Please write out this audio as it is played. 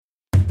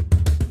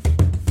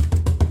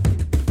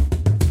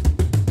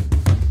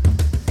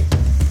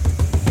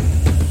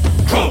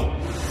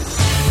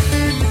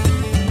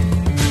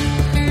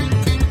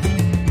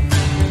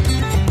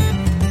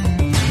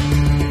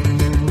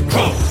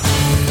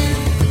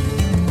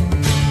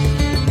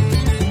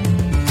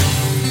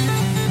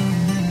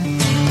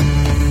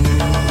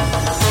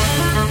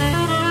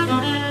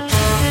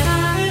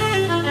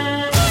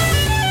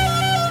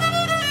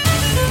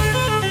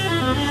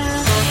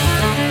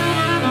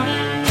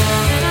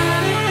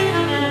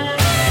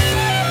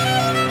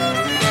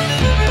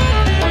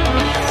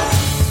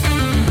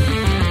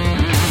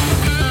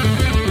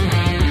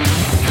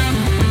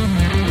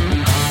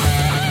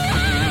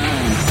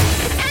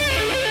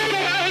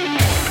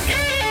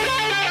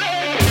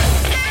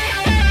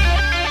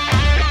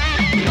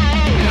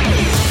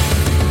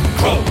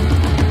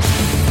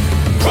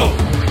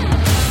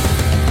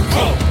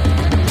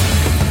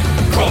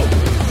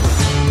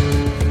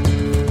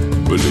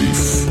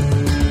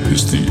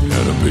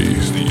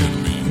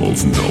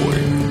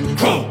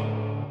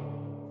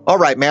All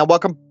right, man.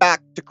 Welcome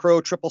back to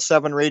Crow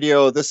 777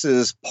 Radio. This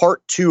is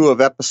part 2 of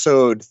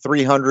episode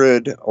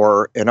 300,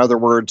 or in other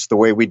words, the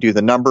way we do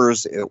the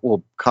numbers, it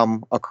will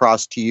come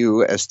across to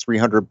you as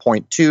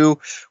 300.2.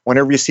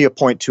 Whenever you see a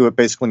point 2, it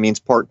basically means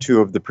part 2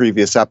 of the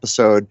previous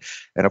episode.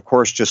 And of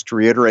course, just to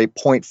reiterate,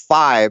 point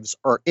 5s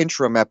are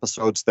interim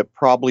episodes that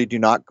probably do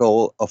not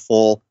go a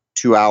full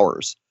 2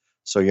 hours.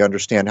 So you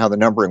understand how the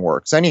numbering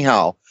works.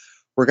 Anyhow,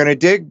 we're going to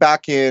dig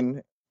back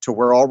in to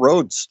where all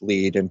roads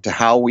lead and to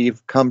how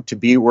we've come to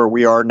be where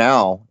we are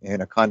now in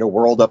a kind of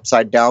world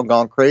upside down,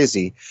 gone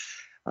crazy.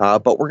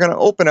 But we're going to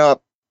open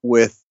up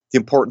with the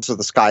importance of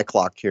the sky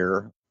clock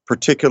here,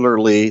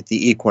 particularly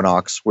the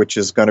equinox, which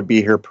is going to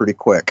be here pretty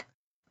quick.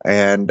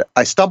 And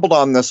I stumbled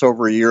on this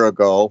over a year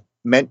ago,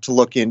 meant to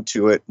look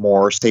into it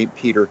more, St.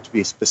 Peter to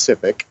be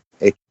specific,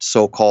 a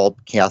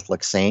so-called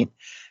Catholic saint.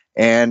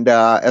 And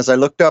as I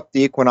looked up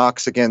the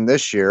equinox again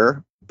this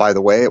year, by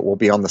the way, it will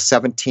be on the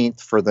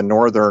 17th for the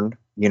northern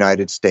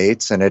United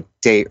States and a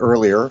day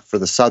earlier for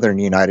the southern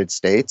United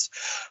States.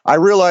 I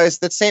realized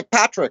that St.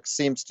 Patrick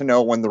seems to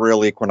know when the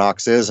real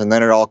equinox is, and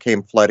then it all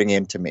came flooding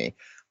into me.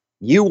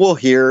 You will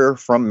hear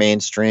from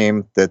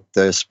mainstream that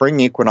the spring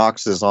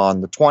equinox is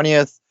on the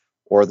 20th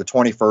or the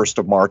 21st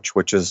of March,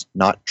 which is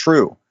not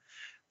true.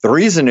 The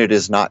reason it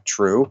is not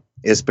true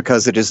is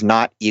because it is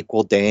not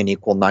equal day and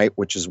equal night,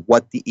 which is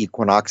what the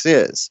equinox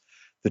is.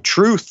 The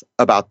truth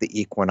about the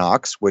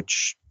equinox,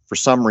 which for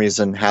some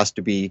reason has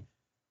to be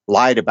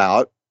lied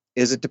about,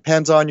 is it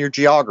depends on your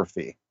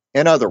geography.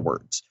 In other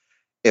words,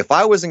 if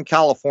I was in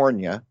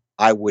California,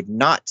 I would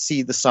not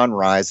see the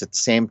sunrise at the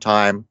same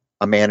time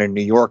a man in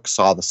New York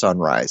saw the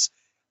sunrise.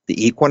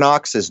 The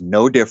equinox is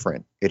no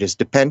different. It is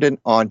dependent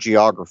on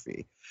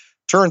geography.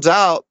 Turns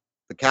out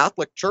the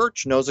Catholic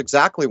Church knows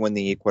exactly when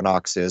the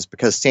equinox is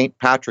because St.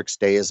 Patrick's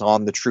Day is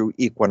on the true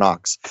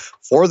equinox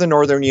for the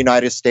northern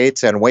United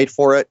States, and wait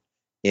for it,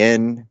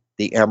 in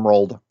the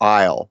Emerald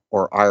Isle,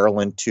 or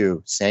Ireland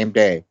too, same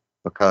day,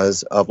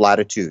 because of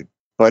latitude.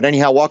 But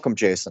anyhow, welcome,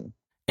 Jason.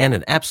 And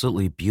an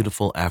absolutely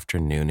beautiful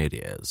afternoon it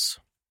is.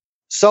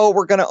 So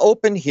we're going to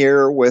open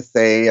here with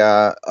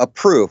a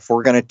proof.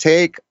 We're going to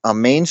take a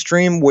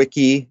mainstream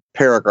wiki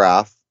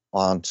paragraph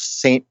on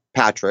St.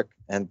 Patrick,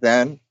 and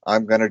then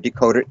I'm going to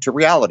decode it to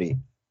reality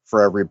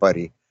for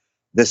everybody.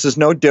 This is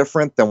no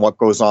different than what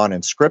goes on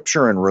in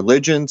scripture and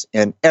religions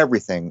and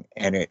everything,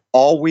 and it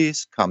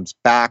always comes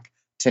back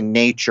to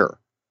nature.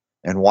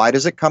 And why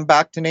does it come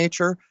back to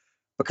nature?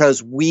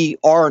 Because we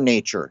are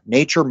nature.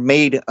 Nature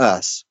made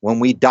us. When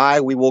we die,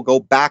 we will go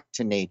back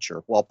to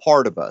nature. Well,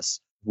 part of us.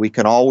 We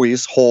can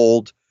always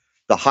hold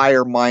the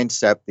higher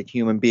mindset that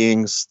human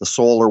beings, the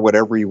soul, or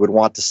whatever you would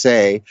want to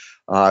say,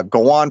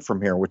 go on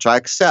from here, which I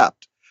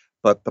accept.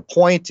 But the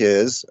point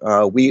is,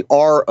 we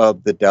are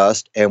of the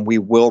dust, and we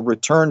will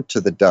return to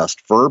the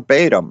dust,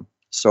 verbatim.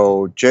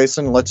 So,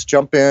 Jason, let's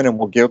jump in, and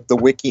we'll give the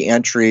wiki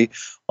entry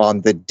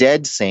on the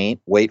dead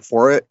saint, wait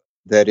for it,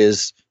 that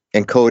is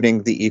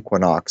encoding the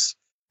equinox.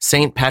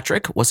 St.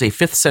 Patrick was a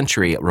 5th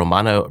century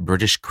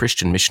Romano-British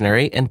Christian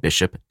missionary and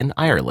bishop in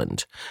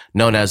Ireland.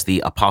 Known as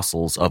the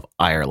Apostles of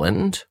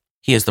Ireland,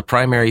 he is the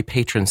primary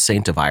patron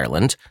saint of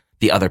Ireland,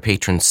 the other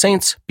patron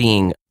saints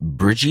being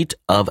Brigid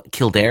of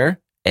Kildare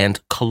and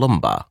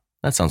Columba.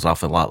 That sounds an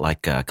awful lot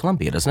like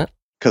Columbia, doesn't it?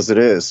 Because it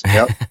is,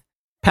 yep.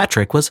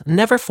 Patrick was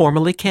never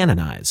formally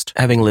canonized,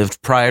 having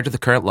lived prior to the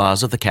current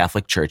laws of the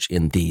Catholic Church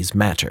in these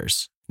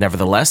matters.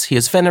 Nevertheless, he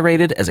is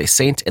venerated as a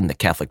saint in the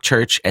Catholic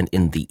Church and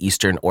in the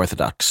Eastern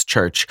Orthodox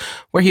Church,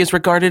 where he is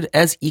regarded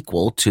as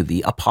equal to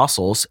the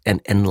apostles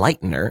and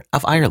enlightener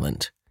of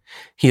Ireland.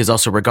 He is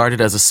also regarded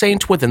as a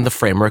saint within the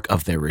framework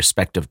of their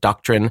respective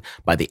doctrine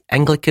by the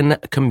Anglican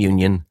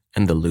Communion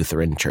and the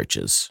Lutheran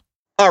churches.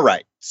 All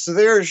right, so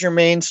there's your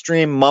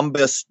mainstream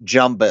mumbus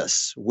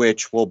jumbus,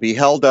 which will be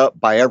held up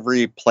by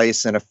every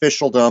place in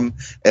officialdom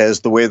as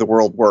the way the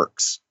world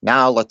works.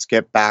 Now let's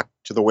get back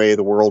to the way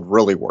the world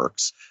really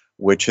works,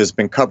 which has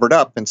been covered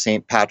up, and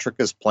St. Patrick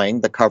is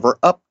playing the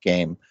cover-up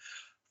game.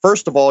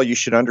 First of all, you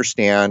should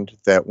understand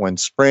that when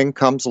spring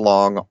comes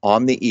along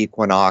on the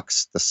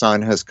equinox, the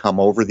sun has come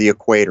over the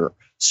equator.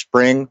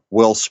 Spring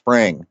will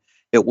spring.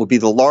 It will be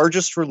the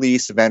largest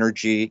release of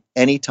energy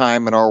any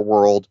time in our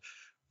world,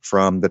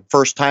 from the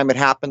first time it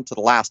happened to the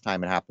last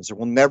time it happens. There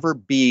will never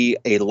be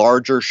a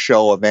larger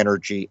show of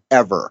energy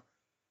ever.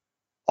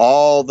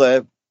 All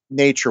the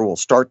nature will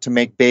start to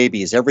make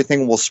babies.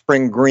 Everything will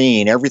spring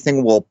green.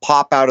 Everything will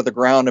pop out of the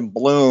ground and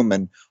bloom.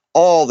 And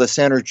all this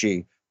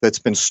energy that's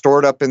been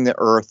stored up in the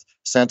earth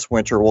since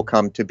winter will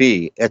come to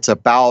be. It's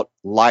about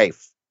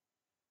life.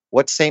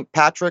 What's St.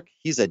 Patrick?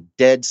 He's a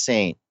dead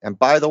saint. And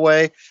by the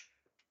way,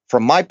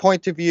 from my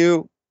point of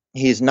view,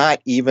 he's not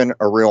even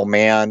a real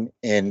man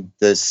in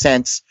the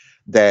sense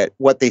that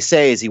what they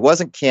say is he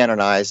wasn't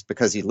canonized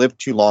because he lived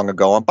too long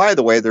ago. And by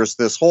the way, there's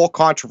this whole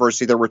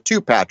controversy. There were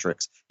 2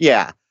 Patricks.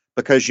 Yeah,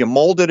 because you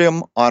molded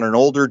him on an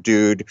older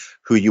dude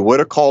who you would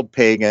have called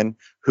pagan,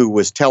 who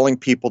was telling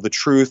people the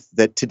truth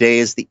that today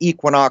is the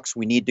equinox.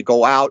 We need to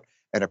go out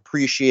and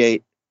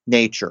appreciate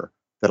nature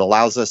that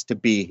allows us to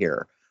be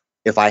here.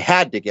 If I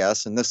had to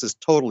guess, and this is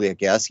totally a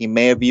guess, he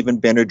may have even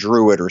been a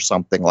Druid or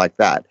something like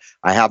that.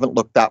 I haven't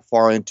looked that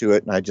far into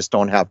it, and I just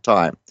don't have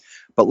time.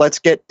 But let's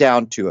get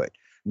down to it.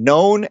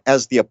 Known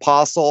as the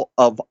Apostle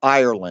of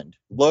Ireland.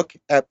 Look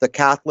at the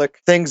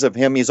Catholic things of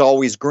him. He's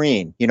always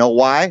green. You know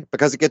why?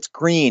 Because it gets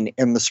green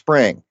in the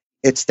spring.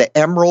 It's the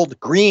emerald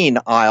green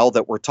isle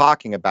that we're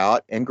talking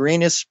about, and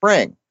green is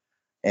spring.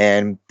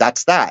 And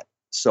that's that.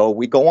 So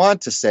we go on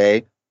to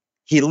say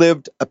he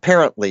lived,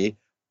 apparently,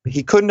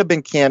 he couldn't have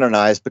been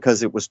canonized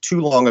because it was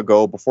too long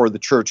ago before the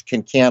church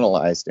can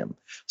canonize him.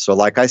 So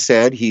like I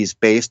said, he's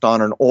based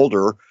on an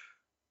older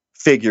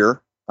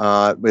figure,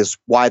 is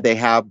why they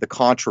have the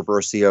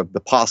controversy of the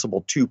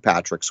possible two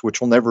Patricks, which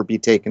will never be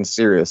taken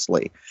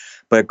seriously.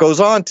 But it goes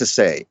on to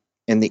say,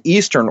 in the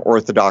Eastern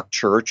Orthodox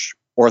Church,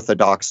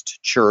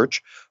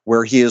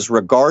 where he is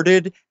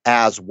regarded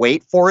as,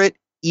 wait for it,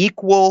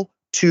 equal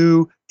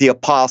to the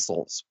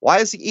apostles. Why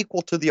is he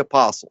equal to the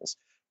apostles?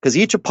 Because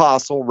each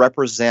apostle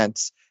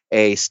represents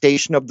a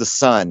station of the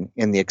sun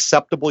in the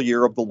acceptable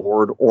year of the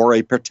Lord, or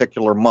a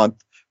particular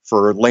month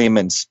for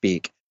layman's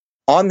speak.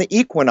 On the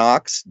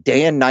equinox,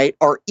 day and night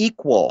are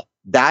equal.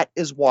 That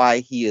is why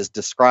he is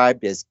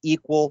described as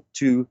equal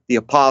to the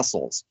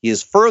apostles. He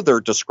is further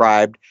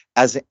described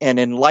as an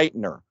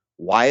enlightener.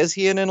 Why is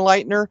he an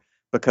enlightener?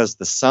 Because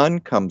the sun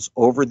comes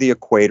over the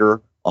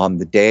equator on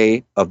the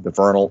day of the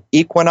vernal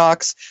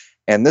equinox.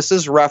 And this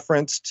is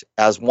referenced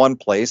as one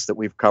place that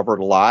we've covered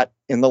a lot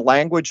in the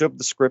language of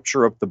the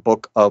scripture of the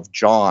book of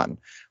John.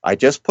 I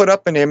just put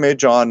up an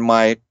image on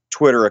my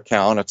Twitter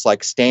account. It's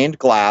like stained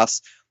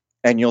glass.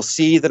 And you'll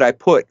see that I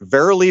put,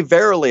 verily,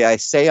 verily, I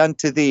say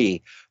unto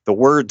thee. The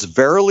words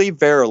verily,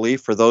 verily,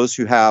 for those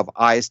who have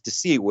eyes to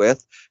see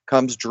with,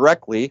 comes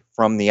directly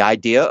from the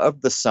idea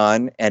of the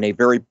sun, and a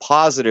very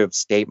positive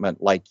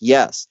statement like,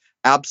 yes,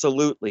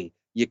 absolutely,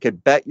 you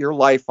could bet your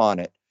life on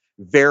it.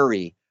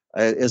 Very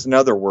is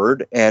another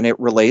word, and it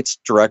relates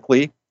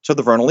directly to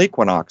the vernal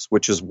equinox,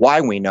 which is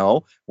why we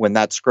know when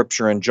that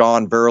scripture in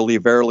John, verily,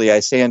 verily, I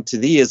say unto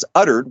thee, is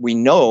uttered, we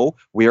know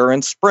we are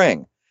in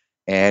spring.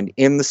 And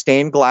in the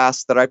stained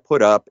glass that I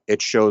put up,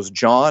 it shows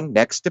John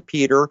next to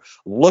Peter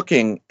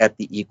looking at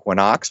the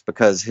equinox,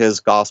 because his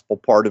gospel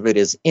part of it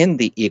is in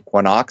the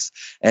equinox.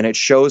 And it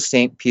shows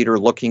St. Peter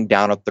looking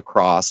down at the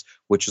cross,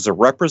 which is a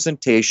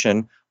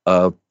representation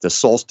of the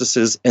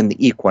solstices and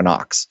the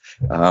equinox,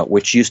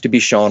 which used to be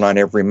shown on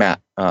every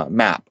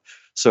map.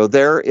 So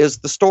there is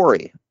the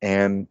story.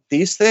 And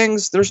these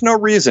things, there's no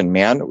reason,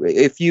 man.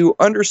 If you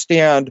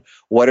understand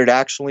what it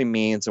actually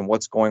means and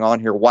what's going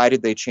on here, why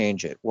did they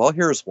change it? Well,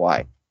 here's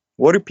why.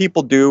 What do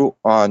people do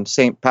on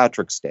St.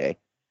 Patrick's Day?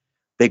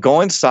 They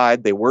go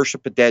inside, they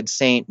worship a dead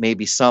saint,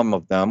 maybe some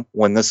of them,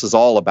 when this is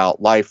all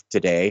about life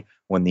today,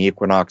 when the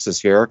equinox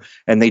is here,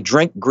 and they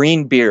drink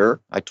green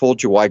beer. I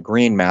told you why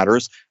green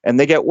matters, and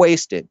they get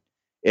wasted.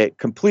 It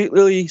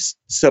completely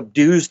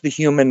subdues the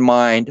human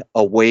mind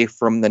away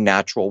from the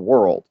natural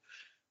world.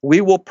 We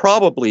will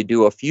probably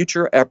do a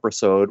future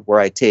episode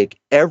where I take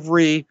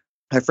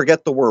I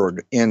forget the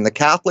word. In the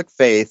Catholic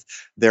faith,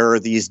 there are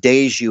these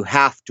days you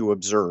have to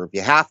observe.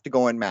 You have to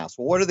go in Mass.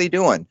 Well, what are they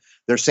doing?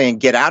 They're saying,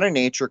 get out of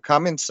nature,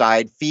 come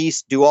inside,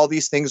 feast, do all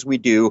these things we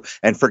do,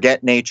 and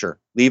forget nature.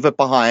 Leave it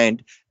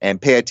behind and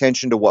pay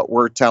attention to what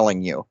we're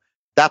telling you.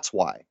 That's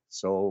why.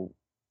 So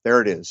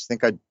there it is.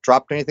 Think I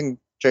dropped anything,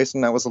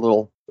 Jason? I'm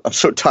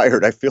so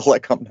tired. I feel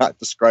like I'm not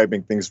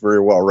describing things very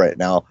well right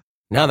now.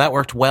 No, that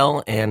worked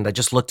well, and I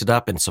just looked it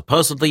up, and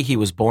supposedly he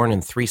was born in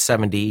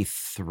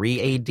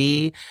 373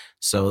 AD,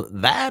 so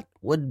that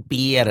would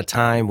be at a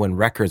time when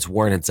records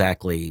weren't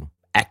exactly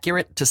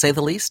accurate, to say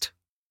the least.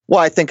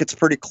 Well, I think it's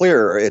pretty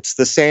clear. It's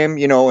the same,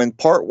 in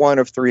part 1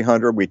 of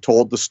 300, we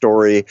told the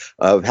story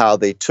of how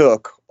they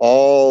took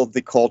all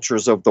the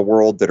cultures of the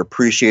world that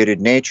appreciated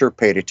nature,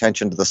 paid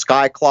attention to the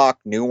sky clock,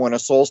 knew when a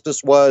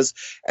solstice was,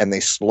 and they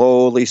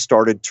slowly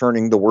started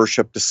turning the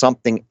worship to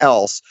something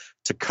else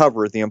to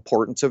cover the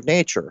importance of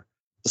nature.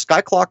 The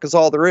sky clock is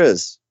all there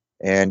is.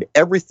 And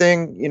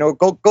everything,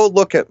 go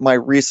look at my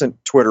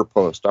recent Twitter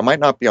post. I might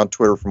not be on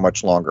Twitter for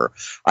much longer.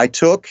 I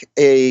took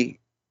a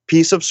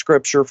piece of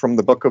scripture from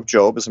the book of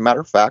Job. As a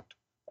matter of fact,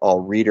 I'll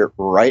read it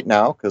right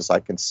now because I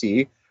can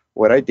see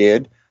what I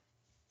did.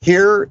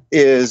 Here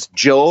is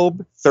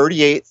Job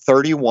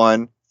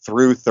 38:31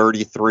 through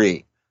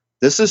 33.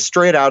 This is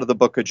straight out of the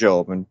book of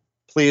Job, and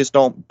please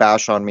don't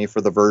bash on me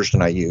for the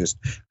version I used.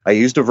 I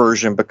used a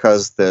version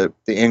because the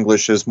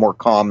English is more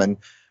common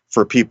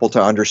for people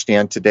to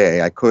understand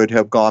today. I could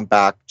have gone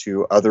back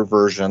to other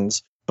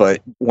versions,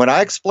 but when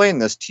I explain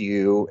this to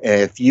you,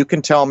 if you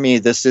can tell me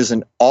this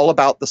isn't all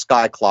about the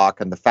sky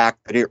clock and the fact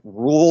that it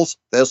rules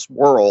this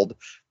world,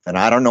 then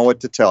I don't know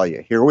what to tell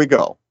you. Here we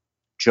go.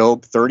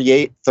 Job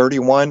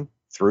 38:31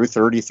 through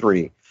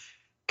 33.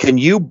 Can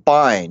you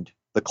bind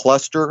the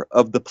cluster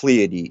of the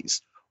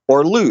Pleiades,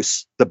 or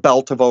loose the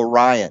belt of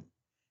Orion?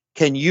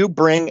 Can you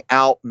bring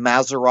out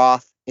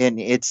Mazzaroth in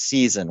its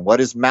season? What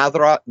is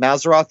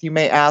Mazzaroth, you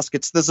may ask?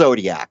 It's the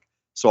zodiac.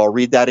 So I'll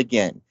read that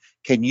again.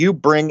 Can you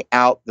bring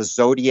out the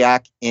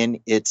zodiac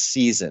in its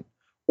season?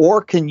 Or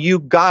can you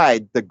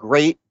guide the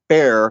Great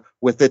Bear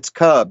with its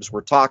cubs? We're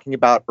talking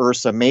about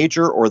Ursa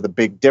Major or the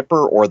Big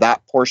Dipper or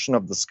that portion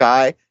of the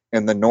sky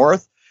in the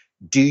north.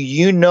 Do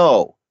you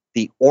know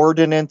the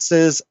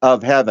ordinances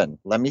of heaven?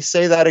 Let me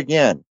say that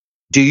again.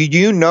 Do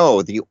you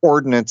know the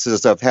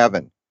ordinances of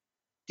heaven?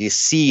 Do you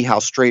see how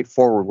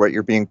straightforward what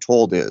you're being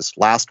told is?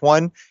 Last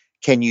one,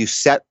 can you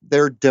set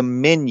their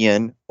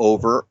dominion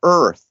over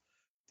earth?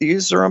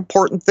 These are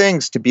important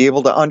things to be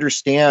able to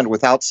understand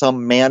without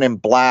some man in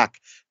black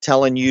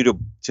telling you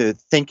to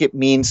think it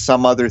means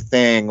some other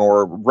thing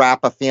or wrap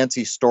a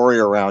fancy story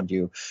around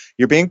you.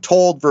 You're being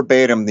told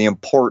verbatim the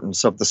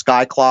importance of the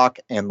sky clock,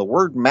 and the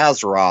word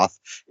Mazzaroth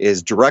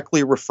is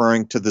directly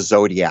referring to the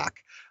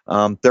zodiac.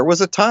 There was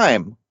a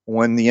time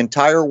when the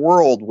entire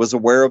world was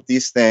aware of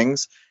these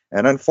things,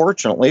 and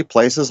unfortunately,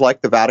 places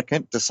like the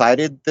Vatican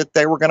decided that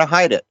they were going to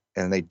hide it,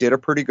 and they did a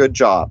pretty good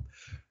job.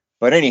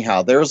 But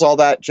anyhow, there's all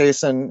that,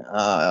 Jason.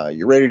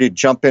 You ready to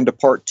jump into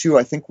part two?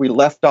 I think we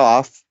left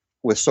off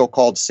with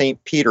so-called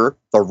St. Peter,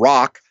 the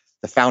rock,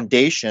 the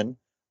foundation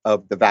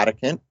of the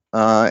Vatican,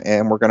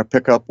 and we're going to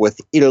pick up with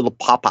Il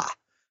Papa,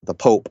 the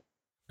Pope.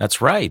 That's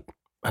right.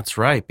 That's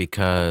right,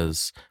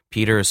 because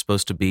Peter is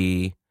supposed to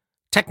be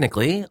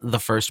technically the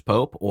first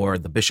Pope or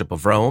the Bishop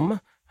of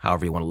Rome,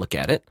 however you want to look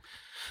at it.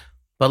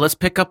 But let's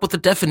pick up with the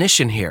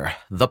definition here.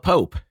 The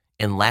Pope,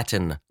 in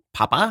Latin,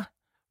 Papa,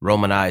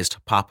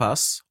 Romanized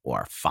Papas,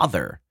 or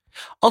Father,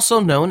 also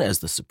known as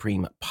the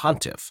Supreme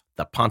Pontiff,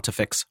 the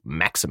Pontifex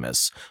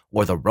Maximus,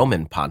 or the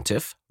Roman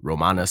Pontiff,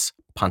 Romanus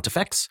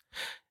Pontifex,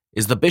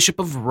 is the Bishop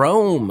of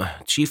Rome,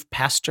 chief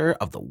pastor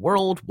of the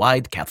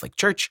worldwide Catholic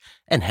Church,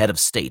 and head of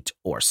state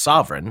or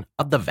sovereign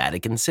of the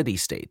Vatican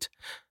City-State.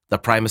 The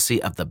primacy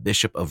of the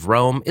Bishop of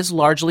Rome is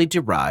largely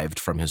derived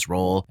from his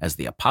role as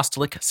the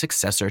apostolic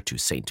successor to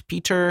St.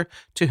 Peter,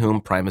 to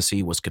whom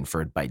primacy was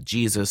conferred by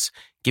Jesus,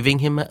 giving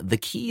him the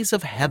keys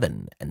of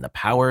heaven and the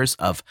powers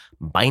of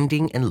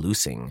binding and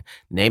loosing,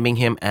 naming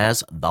him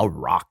as the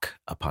rock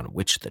upon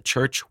which the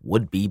church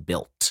would be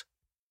built.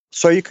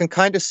 So you can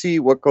kind of see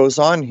what goes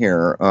on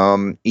here,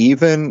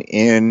 even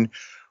in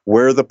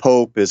where the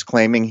Pope is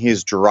claiming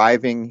he's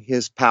deriving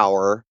his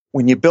power.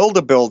 When you build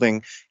a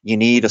building, you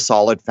need a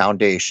solid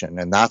foundation,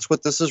 and that's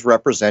what this is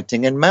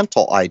representing in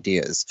mental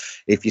ideas,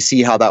 if you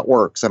see how that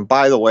works. And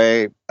by the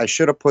way, I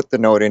should have put the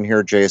note in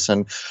here,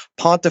 Jason.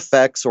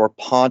 Pontifex or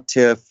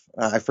pontiff,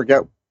 I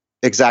forget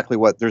exactly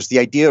what, there's the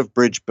idea of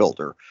bridge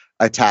builder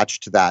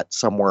attached to that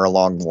somewhere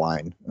along the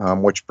line,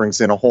 which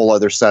brings in a whole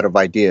other set of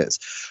ideas.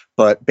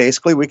 But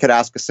basically, we could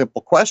ask a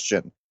simple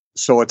question.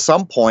 So at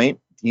some point,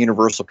 the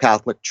Universal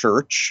Catholic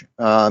Church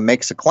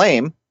makes a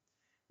claim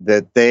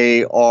that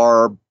they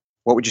are,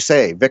 what would you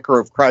say, vicar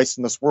of Christ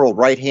in this world,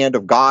 right hand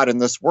of God in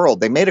this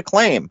world. They made a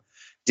claim.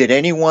 Did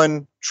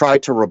anyone try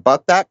to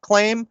rebut that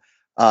claim?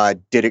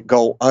 Did it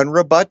go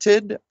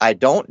unrebutted? I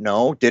don't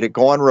know. Did it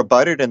go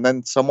unrebutted and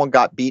then someone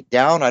got beat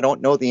down? I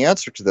don't know the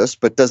answer to this,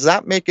 but does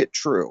that make it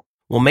true?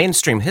 Well,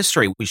 mainstream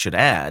history, we should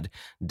add,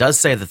 does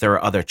say that there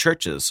are other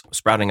churches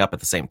sprouting up at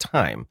the same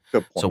time.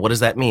 Good point. So what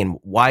does that mean?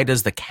 Why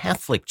does the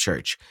Catholic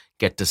Church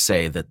get to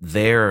say that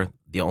they're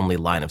the only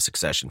line of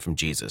succession from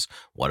Jesus?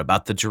 What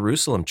about the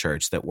Jerusalem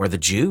church that were the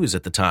Jews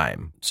at the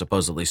time,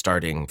 supposedly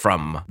starting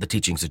from the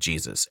teachings of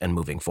Jesus and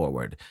moving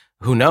forward?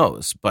 Who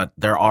knows? But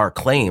there are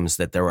claims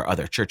that there were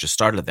other churches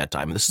started at that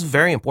time. And this is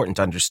very important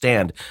to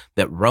understand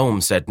that Rome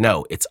said,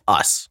 no, it's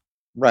us.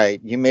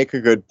 Right. You make a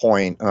good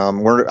point.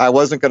 I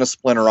wasn't going to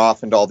splinter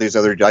off into all these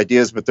other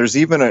ideas, but there's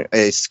even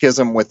a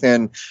schism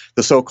within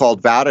the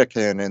so-called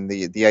Vatican and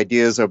the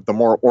ideas of the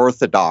more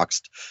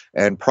orthodox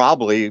and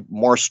probably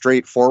more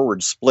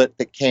straightforward split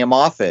that came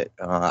off it.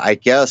 I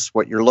guess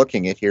what you're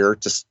looking at here,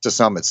 to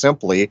sum it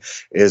simply,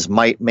 is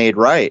might made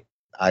right.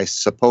 I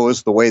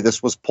suppose the way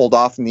this was pulled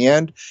off in the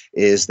end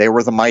is they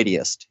were the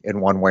mightiest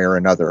in one way or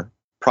another,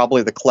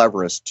 probably the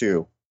cleverest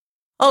too.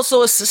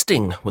 Also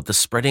assisting with the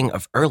spreading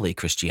of early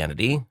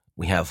Christianity,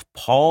 we have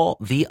Paul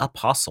the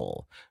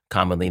Apostle,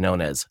 commonly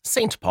known as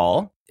Saint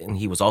Paul, and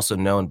he was also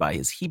known by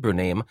his Hebrew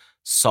name,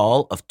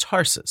 Saul of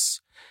Tarsus.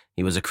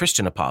 He was a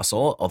Christian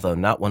apostle, although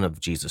not one of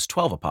Jesus'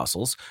 12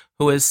 apostles,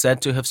 who is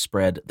said to have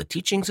spread the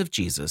teachings of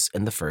Jesus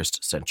in the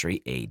 1st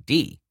century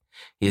A.D.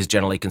 He is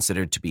generally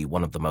considered to be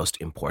one of the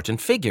most important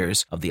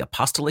figures of the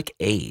apostolic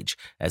age,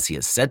 as he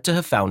is said to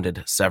have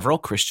founded several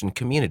Christian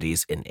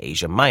communities in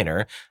Asia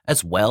Minor,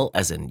 as well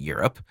as in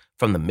Europe,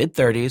 from the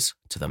mid-30s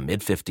to the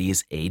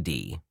mid-50s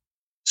AD.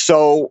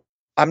 So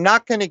I'm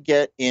not going to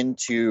get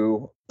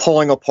into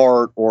pulling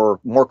apart or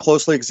more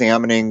closely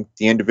examining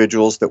the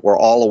individuals that we're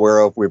all aware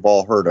of, we've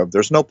all heard of.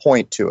 There's no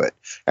point to it,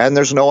 and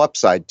there's no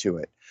upside to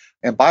it.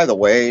 And by the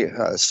way,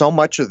 so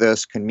much of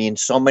this can mean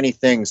so many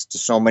things to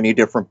so many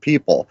different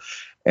people.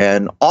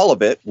 And all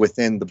of it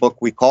within the book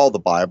we call the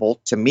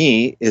Bible, to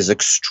me, is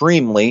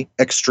extremely,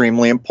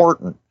 extremely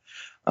important.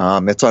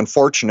 It's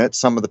unfortunate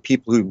some of the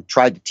people who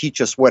tried to teach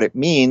us what it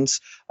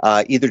means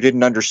either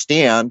didn't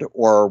understand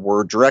or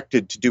were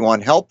directed to do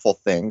unhelpful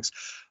things.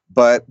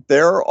 But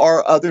there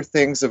are other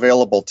things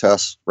available to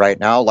us right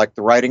now, like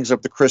the writings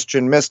of the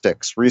Christian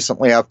mystics.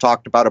 Recently, I've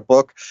talked about a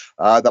book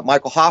that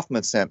Michael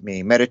Hoffman sent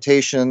me,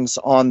 Meditations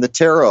on the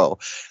Tarot.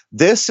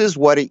 This is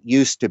what it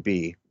used to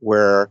be,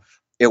 where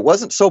it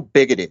wasn't so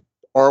bigoted.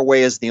 Our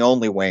way is the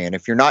only way. And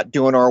if you're not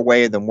doing our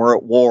way, then we're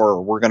at war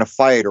or we're going to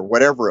fight or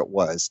whatever it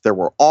was. There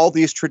were all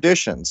these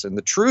traditions. And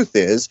the truth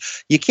is,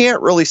 you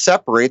can't really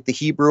separate the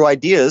Hebrew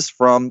ideas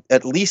from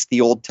at least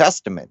the Old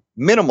Testament,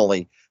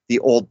 minimally the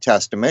Old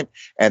Testament,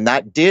 and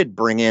that did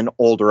bring in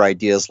older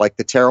ideas like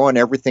the tarot and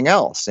everything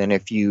else. And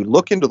if you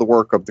look into the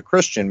work of the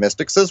Christian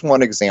mystics, as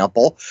one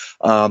example,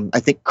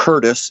 I think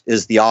Curtis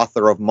is the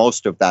author of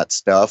most of that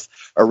stuff.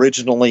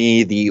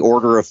 Originally, the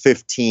Order of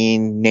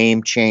 15,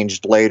 name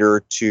changed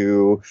later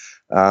to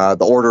the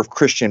Order of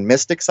Christian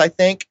Mystics, I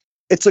think.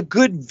 It's a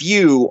good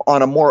view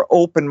on a more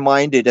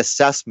open-minded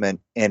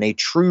assessment and a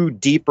true,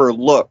 deeper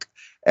look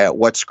at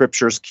what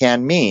scriptures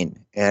can mean.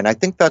 And I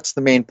think that's the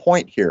main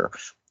point here.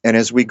 And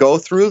as we go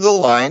through the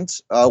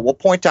lines, we'll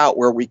point out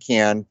where we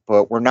can,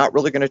 but we're not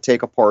really going to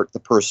take apart the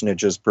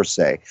personages per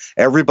se.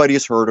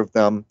 Everybody's heard of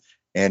them,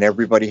 and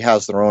everybody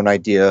has their own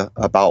idea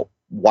about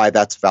why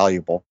that's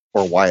valuable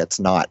or why it's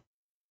not.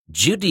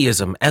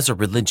 Judaism as a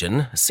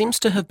religion seems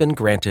to have been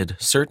granted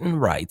certain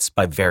rights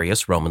by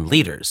various Roman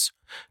leaders.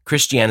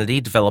 Christianity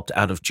developed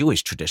out of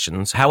Jewish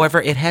traditions,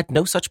 however, it had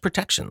no such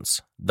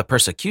protections. The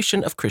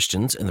persecution of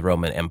Christians in the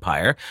Roman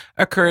Empire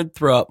occurred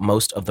throughout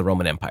most of the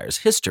Roman Empire's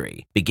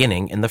history,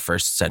 beginning in the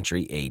 1st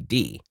century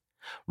AD.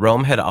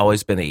 Rome had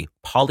always been a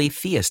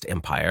polytheist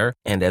empire,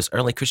 and as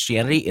early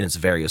Christianity in its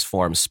various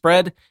forms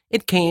spread,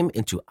 it came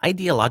into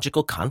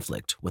ideological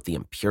conflict with the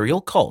imperial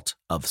cult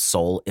of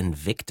Sol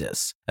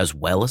Invictus, as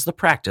well as the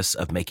practice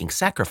of making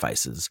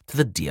sacrifices to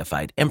the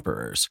deified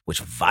emperors, which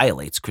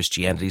violates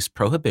Christianity's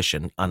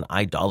prohibition on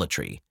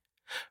idolatry.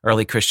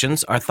 Early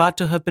Christians are thought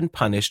to have been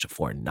punished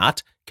for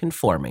not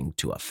conforming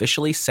to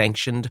officially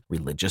sanctioned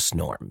religious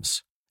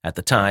norms. At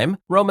the time,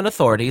 Roman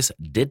authorities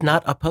did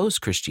not oppose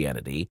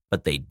Christianity,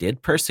 but they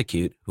did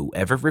persecute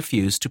whoever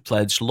refused to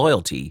pledge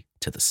loyalty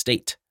to the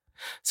state.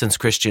 Since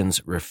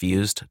Christians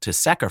refused to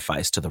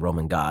sacrifice to the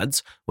Roman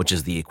gods, which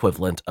is the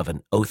equivalent of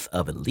an oath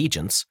of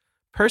allegiance,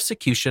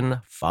 persecution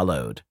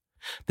followed.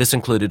 This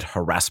included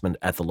harassment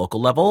at the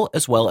local level,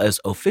 as well as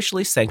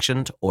officially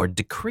sanctioned or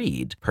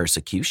decreed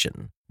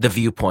persecution. The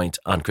viewpoint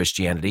on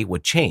Christianity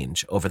would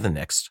change over the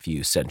next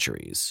few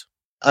centuries.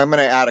 I'm going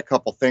to add a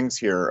couple things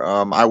here.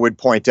 I would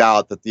point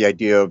out that the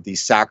idea of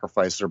these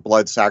sacrifices or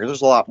blood sacrifice,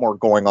 there's a lot more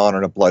going on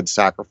in a blood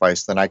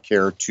sacrifice than I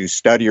care to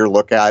study or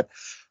look at,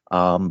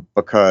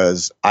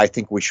 because I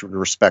think we should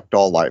respect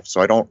all life.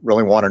 So I don't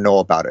really want to know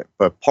about it.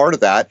 But part of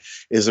that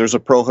is there's a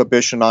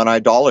prohibition on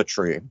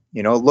idolatry.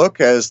 You know,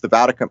 look, as the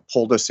Vatican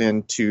pulled us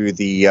into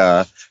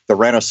the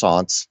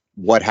Renaissance,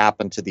 what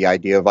happened to the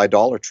idea of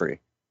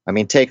idolatry? I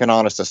mean, take an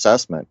honest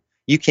assessment.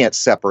 You can't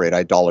separate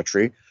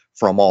idolatry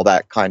from all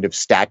that kind of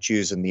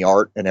statues and the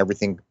art and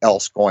everything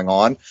else going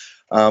on.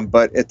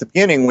 But at the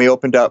beginning, we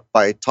opened up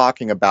by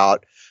talking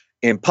about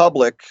in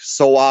public,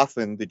 so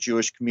often the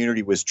Jewish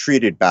community was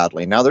treated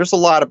badly. Now, there's a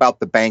lot about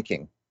the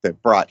banking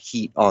that brought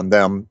heat on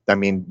them. I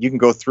mean, you can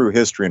go through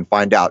history and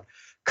find out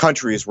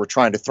countries were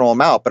trying to throw them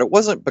out, but it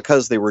wasn't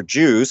because they were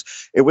Jews.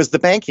 It was the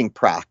banking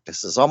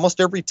practices almost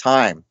every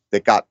time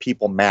that got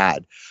people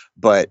mad.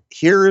 But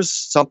here's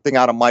something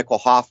out of Michael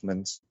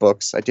Hoffman's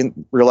books. I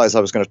didn't realize I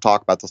was going to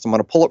talk about this. I'm going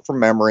to pull it from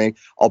memory.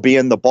 I'll be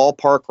in the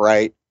ballpark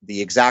right.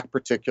 The exact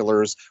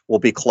particulars will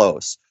be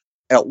close.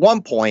 At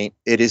one point,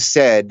 it is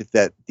said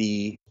that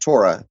the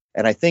Torah,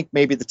 and I think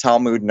maybe the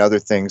Talmud and other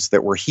things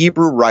that were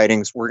Hebrew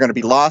writings, were going to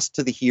be lost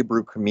to the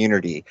Hebrew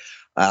community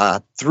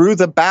through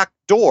the back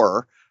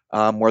door,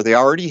 where they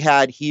already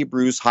had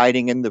Hebrews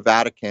hiding in the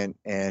Vatican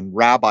and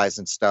rabbis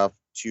and stuff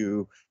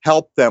to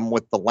help them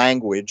with the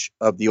language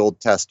of the Old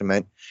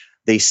Testament.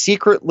 They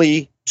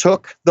secretly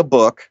took the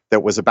book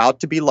that was about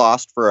to be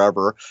lost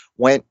forever,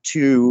 went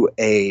to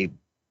a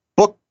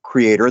book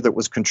creator that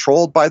was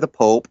controlled by the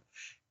Pope,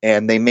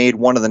 and they made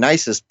one of the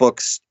nicest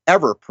books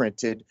ever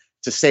printed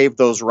to save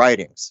those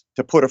writings,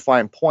 to put a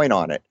fine point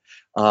on it.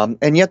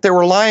 And yet they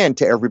were lying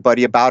to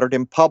everybody about it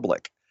in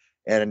public.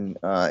 And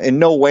in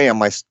no way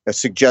am I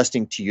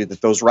suggesting to you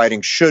that those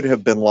writings should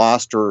have been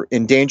lost or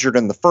endangered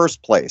in the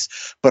first place.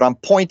 But I'm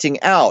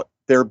pointing out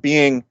they're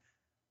being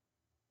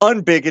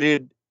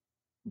unbigoted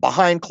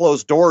behind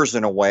closed doors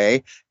in a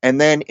way.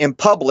 And then in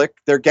public,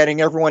 they're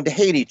getting everyone to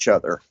hate each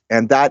other.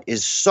 And that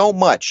is so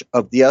much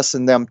of the us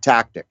and them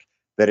tactic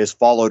that has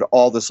followed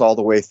all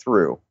the way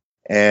through.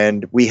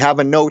 And we have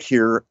a note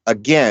here,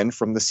 again,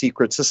 from the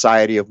Secret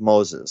Society of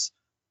Moses.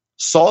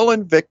 Sol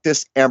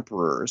Invictus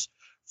emperors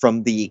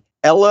from the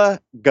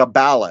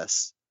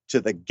Elagabalus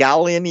to the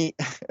Galliani,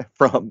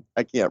 from,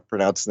 I can't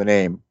pronounce the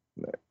name,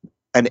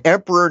 an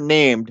emperor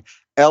named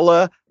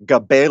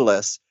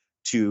Elagabalus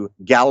to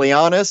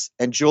Gallianus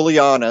and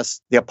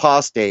Julianus, the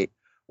apostate,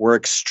 were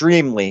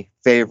extremely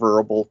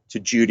favorable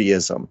to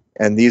Judaism.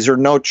 And these are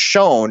notes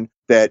shown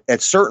that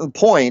at certain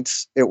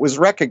points, it was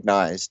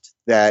recognized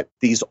that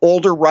these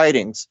older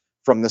writings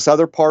from this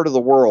other part of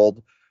the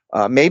world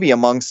maybe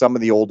among some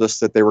of the oldest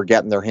that they were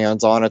getting their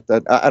hands on it,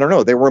 that, I don't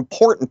know, they were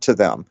important to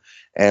them.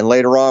 And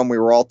later on, we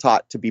were all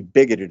taught to be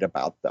bigoted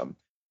about them.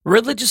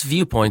 Religious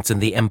viewpoints in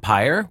the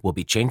empire will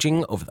be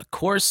changing over the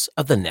course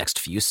of the next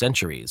few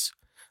centuries.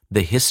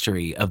 The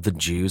history of the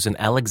Jews in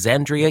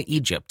Alexandria,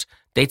 Egypt,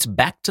 dates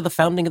back to the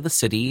founding of the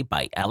city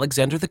by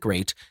Alexander the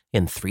Great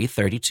in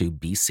 332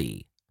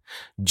 BC.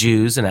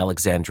 Jews in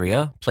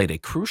Alexandria played a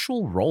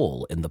crucial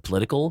role in the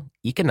political,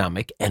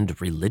 economic,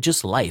 and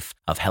religious life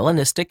of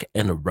Hellenistic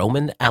and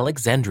Roman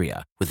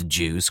Alexandria, with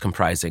Jews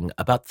comprising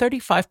about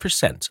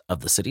 35% of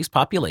the city's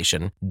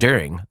population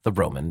during the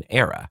Roman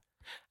era.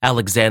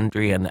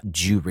 Alexandrian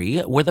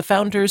Jewry were the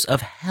founders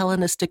of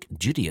Hellenistic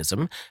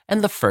Judaism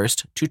and the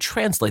first to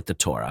translate the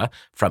Torah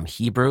from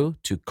Hebrew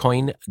to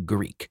Koine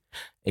Greek,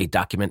 a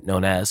document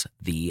known as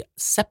the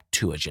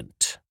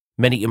Septuagint.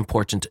 Many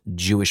important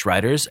Jewish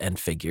writers and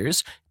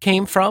figures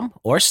came from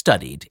or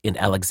studied in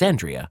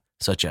Alexandria,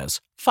 such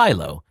as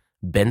Philo,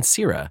 Ben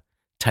Sira,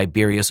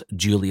 Tiberius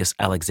Julius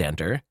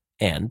Alexander,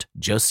 and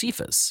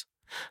Josephus.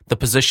 The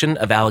position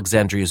of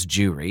Alexandria's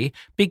Jewry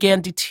began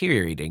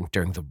deteriorating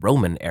during the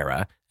Roman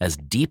era as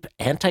deep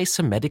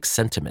anti-Semitic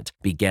sentiment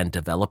began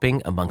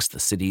developing amongst the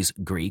city's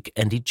Greek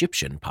and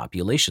Egyptian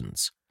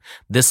populations.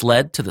 This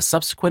led to the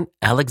subsequent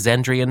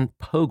Alexandrian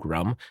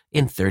pogrom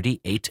in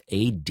 38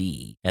 AD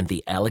and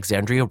the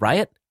Alexandria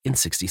riot in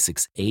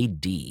 66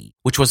 AD,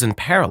 which was in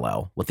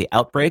parallel with the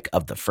outbreak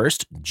of the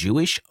First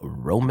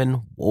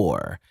Jewish-Roman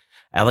War.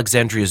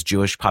 Alexandria's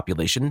Jewish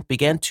population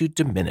began to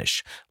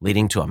diminish,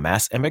 leading to a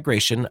mass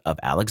emigration of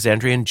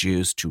Alexandrian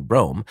Jews to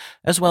Rome,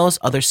 as well as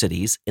other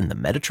cities in the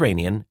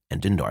Mediterranean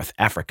and in North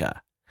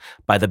Africa.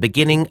 By the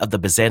beginning of the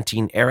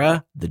Byzantine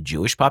era, the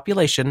Jewish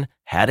population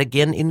had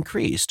again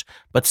increased,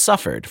 but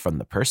suffered from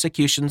the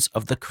persecutions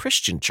of the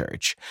Christian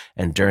Church,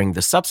 and during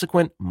the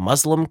subsequent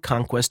Muslim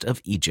conquest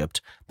of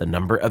Egypt, the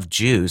number of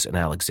Jews in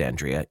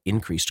Alexandria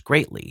increased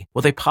greatly,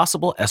 with a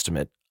possible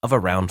estimate of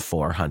around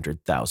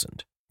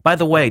 400,000. By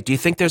the way, do you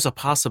think there's a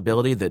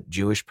possibility that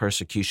Jewish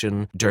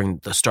persecution during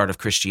the start of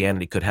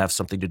Christianity could have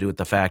something to do with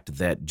the fact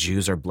that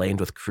Jews are blamed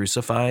with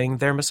crucifying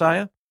their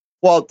Messiah?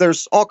 Well,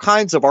 there's all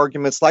kinds of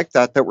arguments like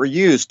that were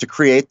used to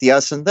create the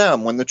us and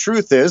them, when the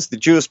truth is the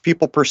Jewish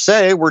people per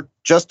se were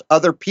just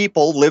other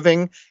people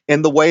living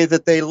in the way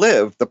that they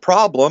live. The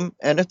problem,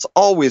 and it's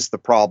always the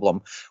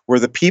problem, were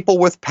the people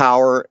with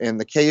power. In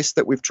the case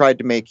that we've tried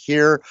to make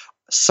here,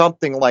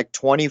 something like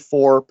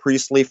 24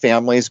 priestly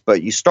families,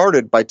 but you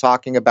started by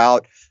talking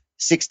about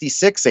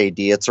 66 AD.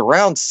 It's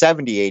around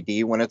 70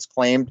 AD when it's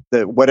claimed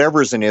that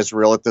whatever's in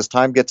Israel at this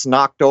time gets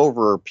knocked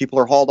over. People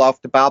are hauled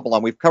off to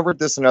Babylon. We've covered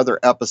this in other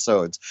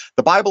episodes.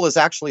 The Bible is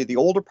actually, the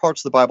older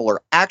parts of the Bible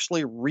are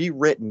actually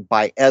rewritten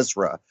by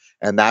Ezra.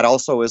 And that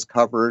also is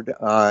covered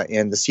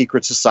in the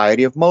Secret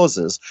Society of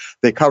Moses.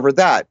 They cover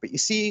that. But you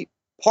see,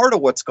 part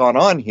of what's gone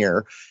on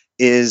here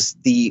is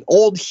the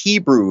old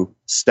Hebrew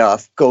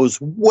stuff goes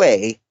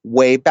way,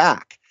 way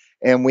back.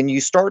 And when you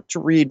start to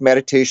read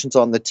Meditations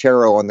on the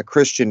Tarot and the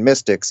Christian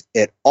mystics,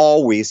 it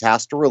always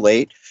has to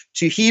relate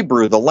to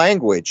Hebrew, the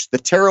language, the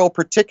tarot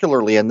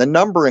particularly, and the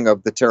numbering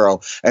of the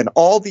tarot, and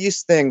all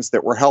these things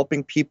that were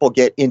helping people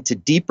get into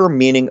deeper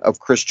meaning of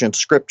Christian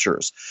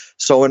scriptures.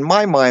 So in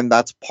my mind,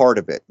 that's part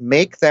of it.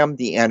 Make them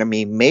the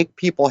enemy, make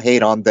people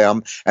hate on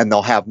them, and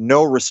they'll have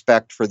no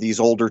respect for these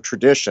older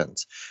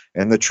traditions.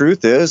 And the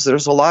truth is,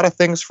 there's a lot of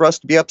things for us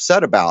to be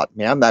upset about,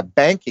 man. That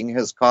banking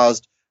has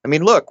caused, I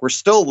mean, look, we're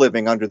still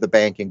living under the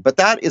banking, but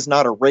that is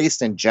not a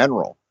race in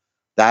general.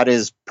 That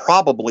is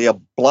probably a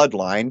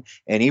bloodline.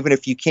 And even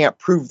if you can't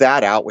prove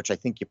that out, which I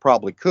think you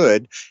probably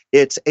could,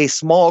 it's a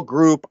small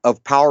group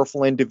of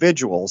powerful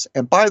individuals.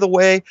 And by the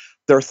way,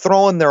 they're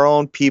throwing their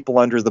own people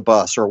under the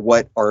bus, or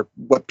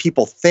what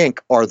people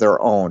think are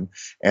their own.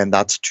 And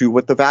that's too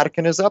what the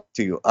Vatican is up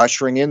to,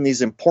 ushering in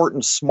these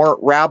important, smart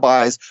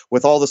rabbis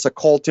with all this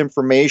occult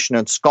information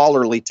and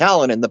scholarly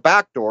talent in the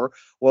back door.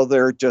 Well,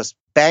 they're just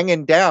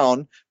banging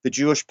down the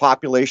Jewish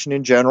population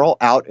in general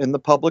out in the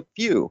public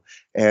view.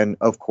 And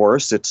of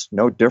course, it's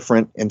no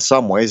different in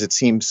some ways. It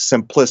seems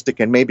simplistic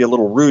and maybe a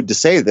little rude to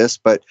say this,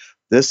 but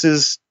this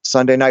is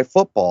Sunday Night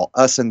Football,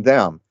 us and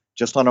them,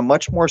 just on a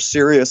much more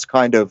serious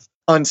kind of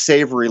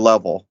unsavory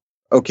level.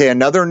 Okay,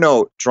 another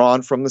note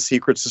drawn from the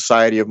Secret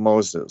Society of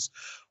Moses.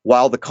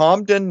 While the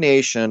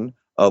condemnation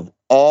of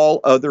all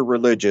other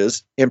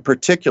religions, in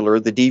particular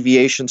the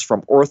deviations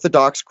from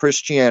Orthodox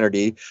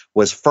Christianity,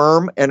 was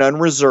firm and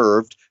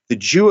unreserved, the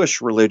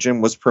Jewish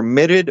religion was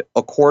permitted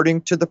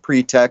according to the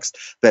pretext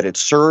that it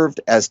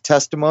served as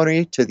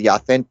testimony to the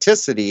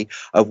authenticity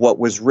of what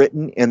was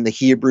written in the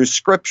Hebrew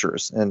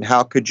scriptures. And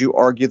how could you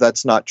argue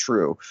that's not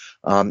true?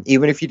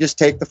 Even if you just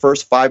take the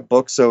first 5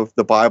 books of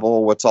the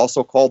Bible, what's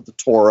also called the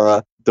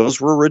Torah,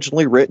 those were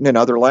originally written in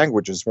other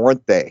languages,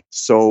 weren't they?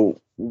 So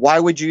why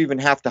would you even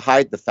have to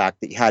hide the fact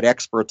that you had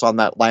experts on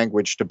that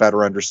language to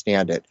better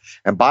understand it?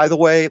 And by the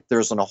way,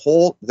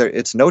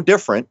 it's no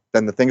different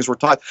than the things we're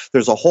taught.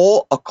 There's a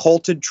whole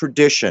occulted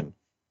tradition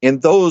in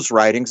those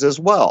writings as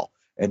well.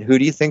 And who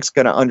do you think's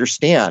going to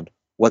understand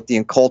what the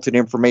occulted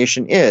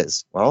information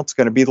is? Well, it's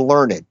going to be the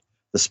learned.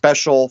 the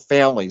special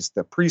families,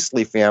 the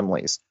priestly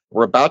families.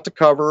 We're about to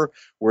cover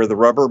where the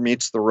rubber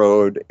meets the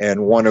road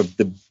and one of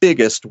the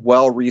biggest,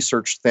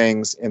 well-researched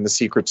things in the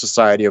secret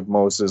society of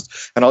Moses.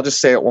 And I'll just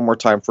say it one more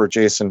time before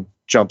Jason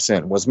jumps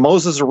in. Was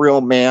Moses a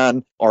real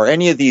man? Are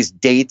any of these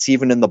dates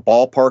even in the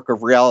ballpark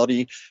of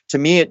reality? To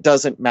me, it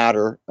doesn't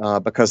matter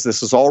because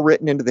this is all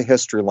written into the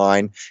history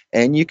line.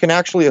 And you can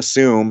actually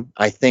assume,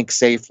 I think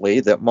safely,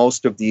 that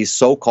most of these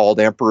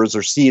so-called emperors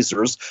or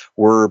Caesars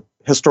were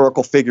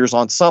historical figures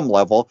on some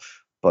level.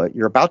 But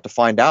you're about to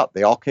find out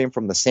they all came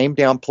from the same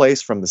damn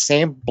place, from the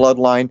same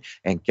bloodline.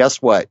 And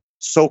guess what?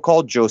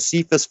 So-called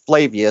Josephus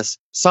Flavius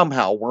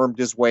somehow wormed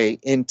his way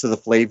into the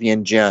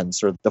Flavian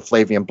gens, or the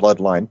Flavian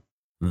bloodline.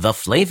 The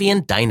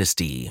Flavian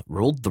dynasty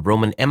ruled the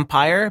Roman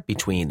Empire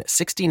between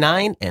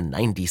 69 and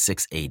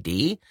 96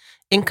 AD,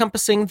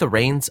 encompassing the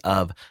reigns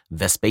of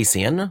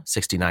Vespasian,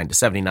 69 to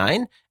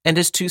 79, and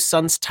his two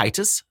sons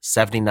Titus,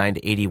 79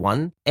 to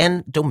 81,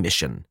 and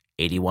Domitian,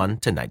 81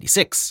 to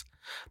 96.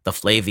 The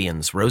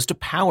Flavians rose to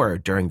power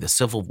during the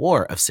Civil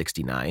War of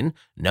 69,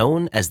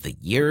 known as the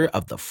Year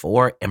of the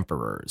Four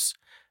Emperors.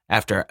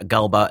 After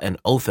Galba and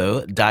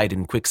Otho died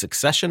in quick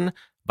succession,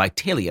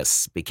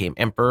 Vitellius became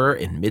emperor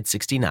in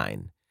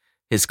mid-69.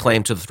 His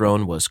claim to the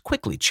throne was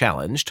quickly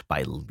challenged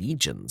by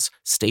legions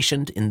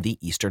stationed in the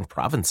eastern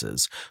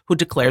provinces, who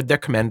declared their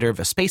commander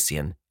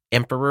Vespasian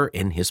emperor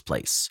in his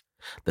place.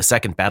 The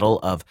Second Battle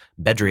of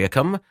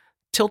Bedriacum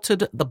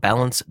tilted the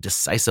balance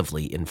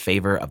decisively in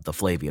favor of the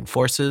Flavian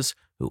forces,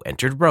 who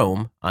entered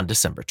Rome on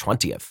December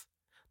 20th.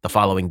 The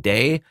following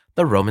day,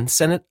 the Roman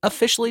Senate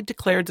officially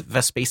declared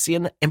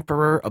Vespasian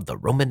emperor of the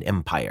Roman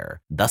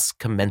Empire, thus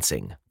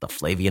commencing the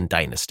Flavian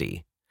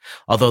dynasty.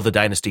 Although the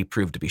dynasty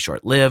proved to be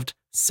short-lived,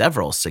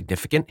 several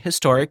significant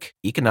historic,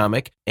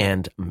 economic,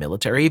 and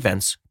military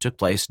events took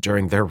place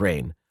during their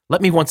reign.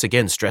 Let me once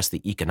again stress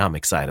the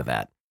economic side of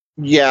that.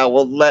 Yeah,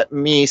 well, let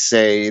me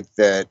say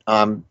that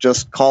I'm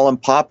just calling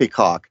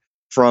poppycock.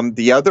 From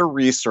the other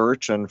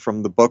research and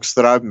from the books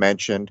that I've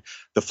mentioned,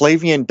 the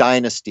Flavian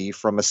dynasty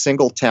from a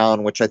single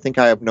town, which I think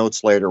I have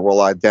notes later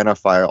will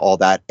identify all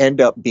that, end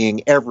up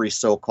being every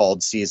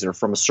so-called Caesar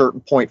from a certain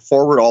point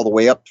forward all the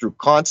way up through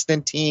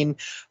Constantine,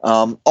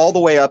 all the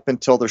way up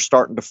until they're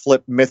starting to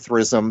flip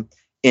Mithraism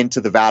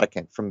into the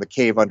Vatican from the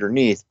cave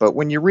underneath. But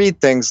when you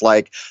read things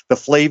like the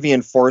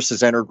Flavian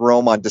forces entered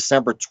Rome on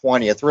December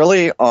 20th,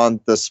 really on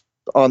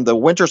the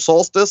winter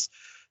solstice.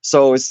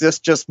 So is this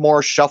just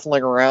more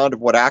shuffling around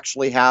of what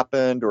actually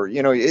happened? Or,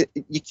 you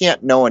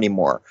can't know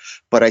anymore.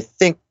 But I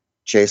think,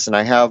 Jason,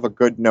 I have a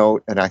good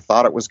note, and I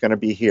thought it was going to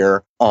be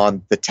here,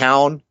 on the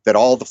town that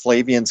all the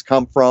Flavians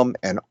come from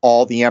and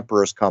all the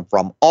emperors come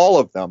from, all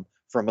of them,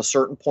 from a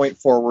certain point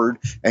forward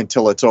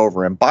until it's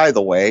over. And by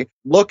the way,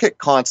 look at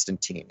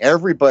Constantine.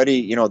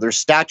 Everybody, there's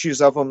statues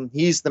of him.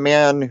 He's the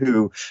man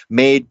who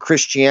made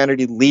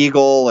Christianity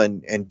legal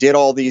and did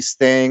all these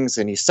things,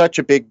 and he's such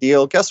a big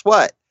deal. Guess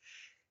what?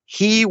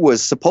 He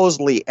was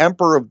supposedly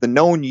emperor of the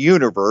known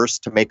universe,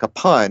 to make a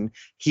pun.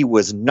 He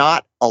was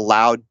not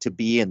allowed to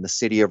be in the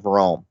city of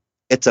Rome.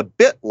 It's a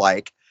bit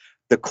like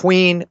the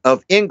Queen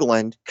of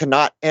England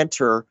cannot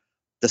enter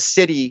the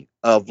city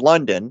of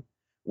London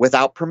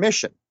without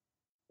permission.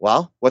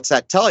 Well, what's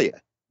that tell you?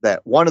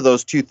 That one of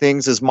those two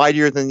things is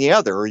mightier than the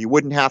other, or you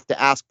wouldn't have to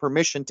ask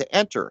permission to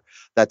enter.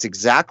 That's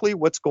exactly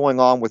what's going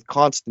on with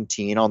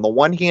Constantine. On the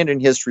one hand, in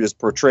history is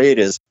portrayed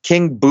as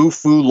King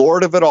Bufu,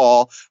 Lord of it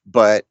all,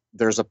 but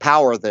there's a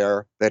power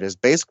there that has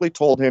basically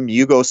told him,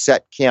 you go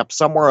set camp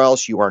somewhere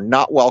else. You are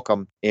not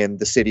welcome in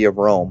the city of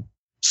Rome.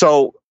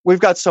 So we've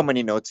got so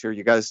many notes here.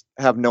 You guys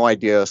have no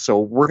idea. So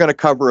we're going to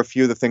cover a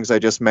few of the things I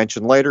just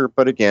mentioned later.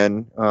 But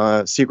again,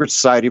 Secret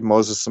Society of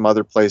Moses, some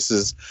other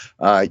places,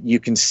 you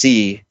can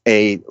see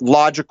a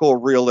logical,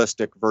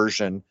 realistic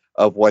version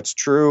of what's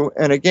true.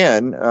 And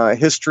again,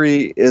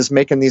 history is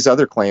making these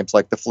other claims,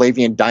 like the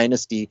Flavian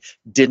dynasty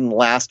didn't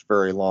last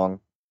very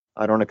long.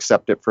 I don't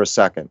accept it for a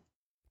second.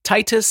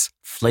 Titus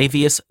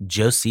Flavius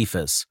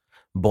Josephus,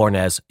 born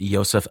as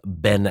Yosef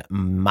ben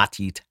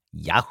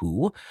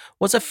Matityahu,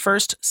 was a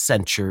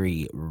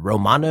first-century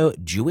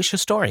Romano-Jewish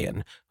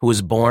historian who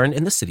was born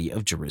in the city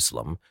of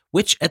Jerusalem,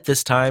 which at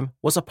this time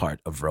was a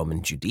part of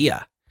Roman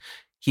Judea.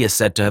 He is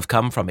said to have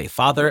come from a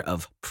father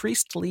of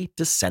priestly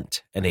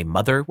descent and a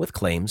mother with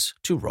claims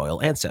to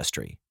royal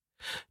ancestry.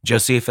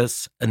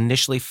 Josephus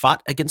initially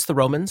fought against the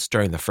Romans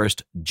during the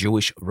First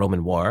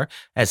Jewish-Roman War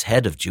as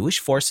head of Jewish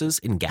forces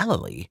in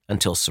Galilee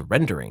until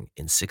surrendering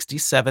in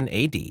 67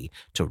 AD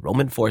to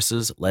Roman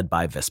forces led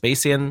by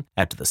Vespasian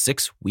after the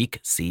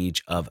 6-week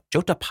siege of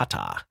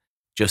Jotapata.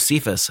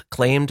 Josephus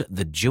claimed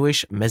the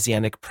Jewish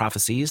messianic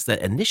prophecies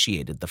that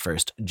initiated the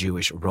First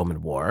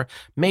Jewish-Roman War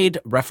made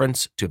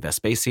reference to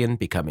Vespasian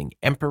becoming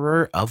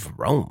emperor of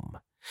Rome.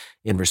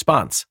 In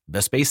response,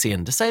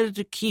 Vespasian decided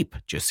to keep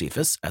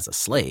Josephus as a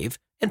slave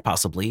and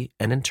possibly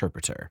an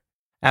interpreter.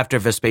 After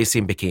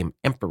Vespasian became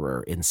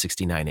emperor in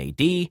 69 AD,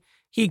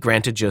 he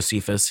granted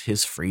Josephus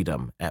his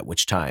freedom, at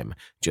which time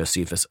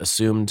Josephus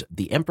assumed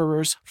the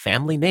emperor's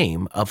family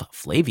name of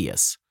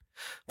Flavius.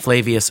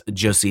 Flavius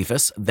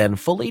Josephus then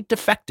fully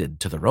defected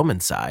to the Roman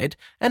side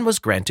and was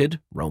granted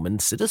Roman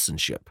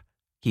citizenship.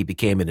 He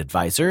became an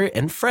advisor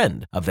and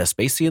friend of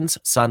Vespasian's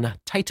son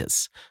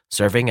Titus,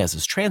 serving as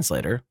his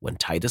translator when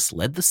Titus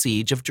led the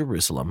siege of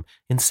Jerusalem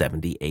in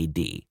 70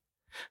 AD.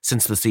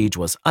 Since the siege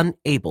was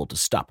unable to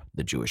stop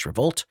the Jewish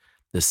revolt,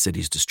 the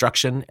city's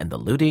destruction and the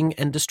looting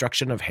and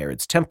destruction of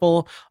Herod's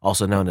temple,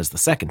 also known as the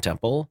Second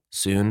Temple,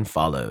 soon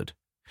followed.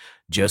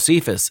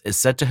 Josephus is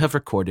said to have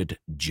recorded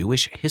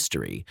Jewish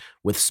history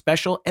with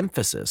special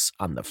emphasis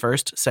on the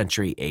 1st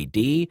century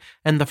AD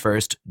and the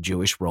First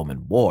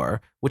Jewish-Roman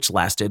War, which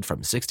lasted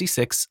from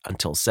 66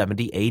 until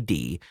 70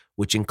 AD,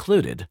 which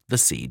included the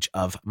Siege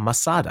of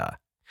Masada.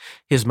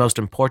 His most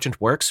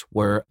important works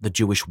were The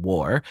Jewish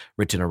War,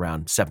 written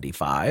around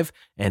 75,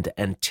 and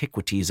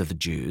Antiquities of the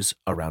Jews,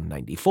 around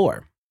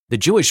 94. The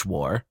Jewish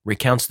War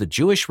recounts the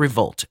Jewish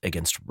revolt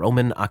against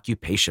Roman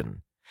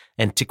occupation.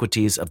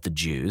 Antiquities of the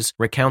Jews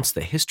recounts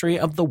the history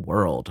of the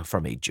world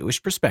from a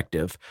Jewish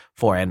perspective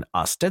for an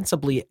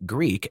ostensibly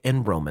Greek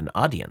and Roman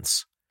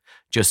audience.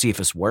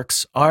 Josephus'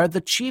 works are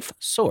the chief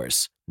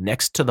source,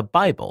 next to the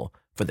Bible,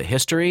 for the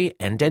history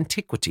and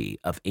antiquity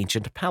of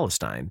ancient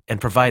Palestine and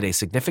provide a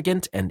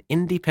significant and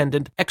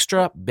independent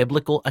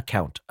extra-biblical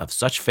account of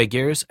such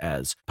figures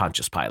as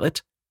Pontius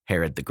Pilate,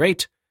 Herod the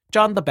Great,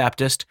 John the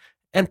Baptist,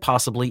 and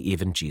possibly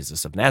even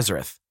Jesus of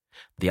Nazareth.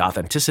 The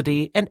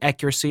authenticity and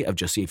accuracy of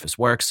Josephus'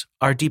 works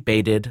are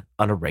debated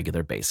on a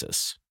regular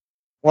basis.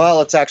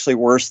 Well, it's actually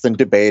worse than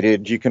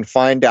debated. You can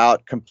find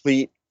out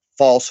complete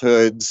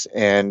falsehoods,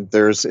 and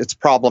it's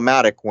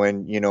problematic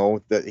when,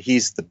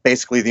 he's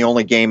basically the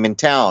only game in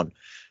town.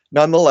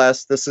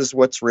 Nonetheless, this is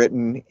what's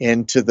written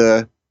into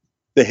the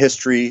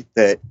history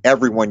that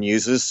everyone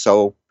uses,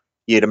 so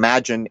you'd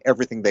imagine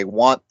everything they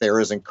want there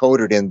is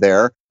encoded in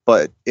there.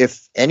 But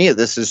if any of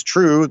this is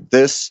true,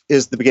 this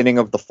is the beginning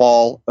of the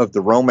fall of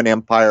the Roman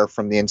Empire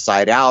from the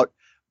inside out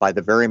by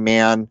the very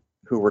man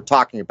who we're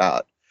talking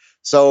about.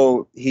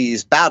 So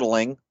he's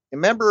battling.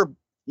 Remember,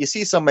 you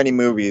see so many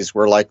movies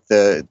where like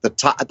the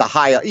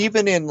high,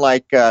 even in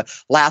like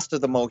Last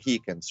of the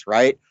Mohicans,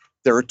 right?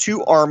 There are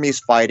two armies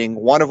fighting.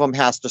 One of them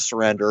has to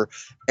surrender.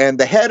 And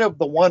the head of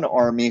the one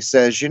army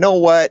says, you know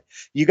what?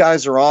 You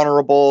guys are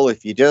honorable.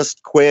 If you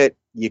just quit,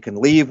 you can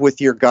leave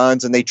with your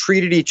guns. And they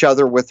treated each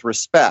other with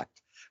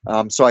respect.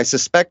 So I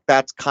suspect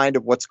that's kind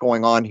of what's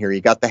going on here.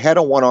 You got the head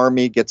of one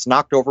army, gets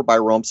knocked over by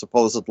Rome,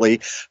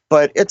 supposedly.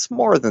 But it's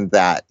more than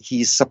that.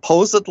 He's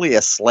supposedly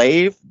a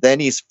slave. Then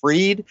he's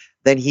freed.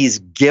 Then he's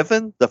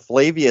given the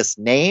Flavius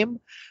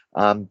name.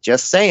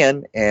 Just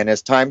saying. And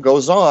as time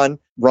goes on,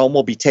 Rome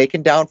will be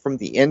taken down from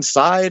the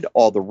inside.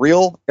 All the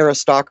real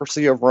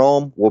aristocracy of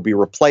Rome will be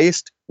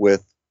replaced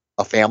with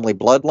a family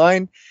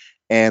bloodline.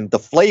 And the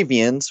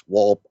Flavians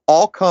will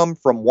all come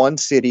from one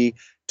city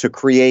to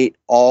create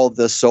all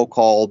the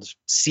so-called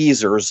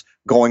Caesars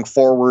going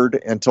forward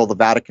until the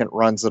Vatican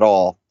runs it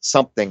all.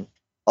 Something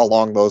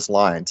along those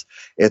lines.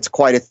 It's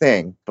quite a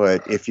thing.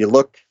 But if you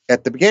look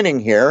at the beginning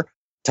here,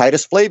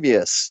 Titus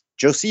Flavius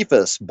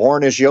Josephus,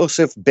 born as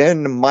Joseph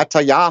ben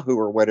Mattayahu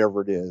or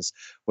whatever it is,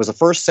 was a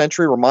first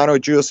century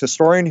Romano-Jewish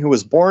historian who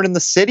was born in the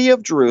city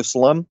of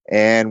Jerusalem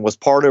and was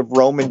part of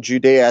Roman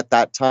Judea at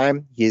that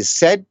time. He is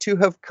said to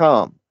have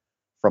come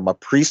from a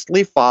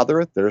priestly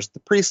father, there's the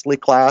priestly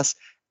class,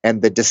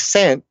 and the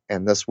descent,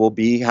 and this will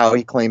be how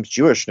he claims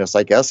Jewishness,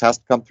 I guess, has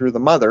to come through the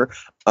mother,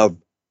 of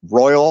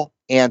royal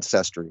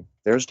ancestry.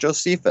 There's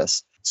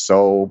Josephus.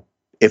 So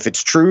if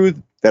it's true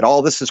that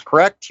all this is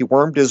correct, he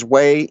wormed his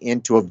way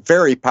into a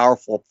very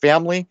powerful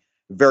family,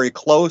 very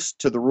close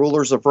to the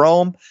rulers of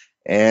Rome,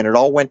 and it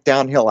all went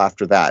downhill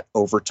after that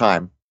over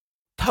time.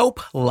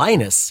 Pope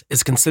Linus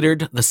is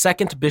considered the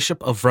second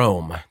bishop of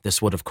Rome.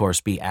 This would, of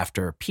course, be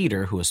after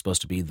Peter, who is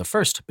supposed to be the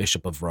first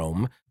bishop of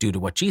Rome, due to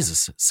what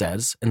Jesus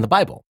says in the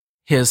Bible.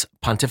 His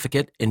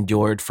pontificate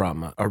endured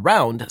from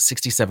around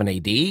 67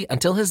 AD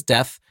until his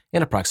death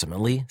in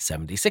approximately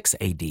 76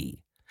 AD.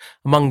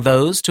 Among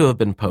those to have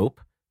been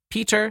pope,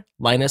 Peter,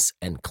 Linus,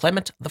 and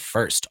Clement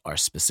I are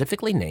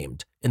specifically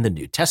named in the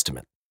New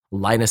Testament.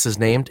 Linus is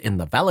named in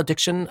the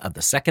valediction of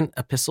the second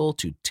epistle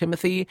to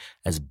Timothy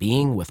as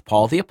being with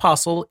Paul the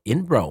Apostle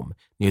in Rome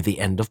near the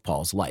end of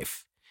Paul's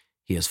life.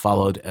 He is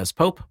followed as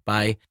pope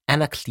by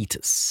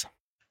Anacletus.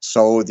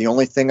 So the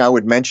only thing I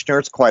would mention here,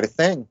 it's quite a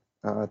thing.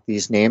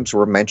 These names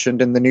were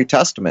mentioned in the New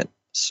Testament.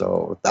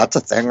 So that's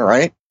a thing,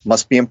 right?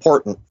 Must be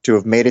important to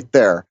have made it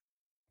there.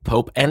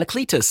 Pope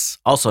Anacletus,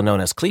 also known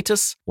as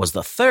Cletus, was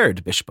the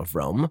third bishop of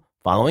Rome,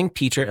 following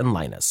Peter and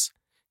Linus.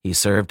 He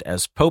served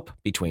as pope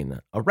between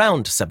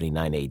around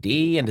 79 AD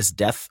and his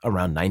death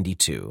around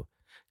 92.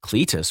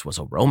 Cletus was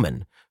a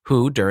Roman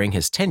who, during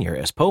his tenure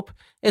as pope,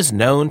 is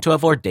known to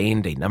have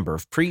ordained a number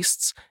of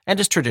priests and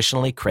is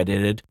traditionally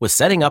credited with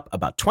setting up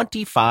about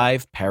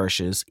 25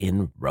 parishes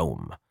in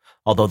Rome.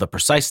 Although the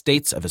precise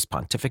dates of his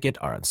pontificate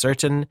are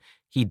uncertain,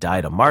 he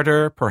died a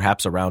martyr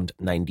perhaps around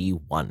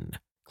 91.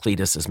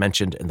 Cletus is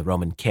mentioned in the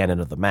Roman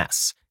canon of the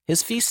Mass.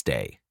 His feast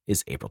day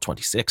is April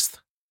 26th.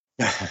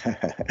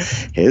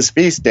 His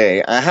feast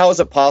day. How is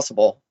it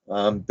possible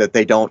that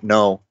they don't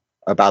know?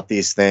 about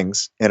these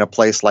things in a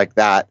place like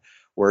that,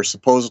 where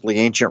supposedly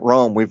ancient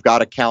Rome, we've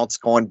got accounts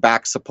going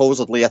back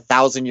supposedly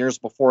 1,000 years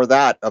before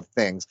that of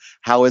things.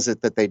 How is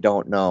it that they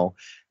don't know?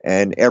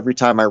 And every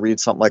time I read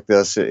something like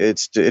this,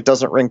 it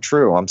doesn't ring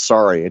true. I'm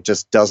sorry. It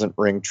just doesn't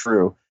ring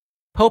true.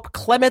 Pope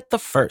Clement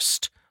I,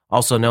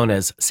 also known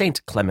as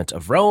Saint Clement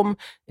of Rome,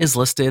 is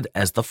listed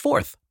as the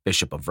fourth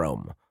Bishop of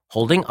Rome,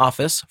 holding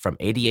office from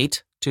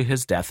 88 to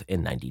his death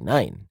in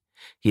 99.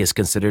 He is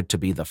considered to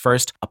be the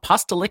first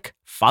apostolic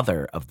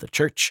father of the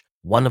Church,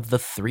 one of the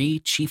three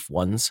chief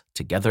ones,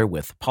 together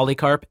with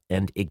Polycarp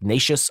and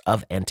Ignatius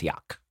of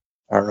Antioch.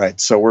 All right,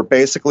 so we're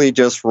basically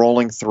just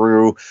rolling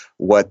through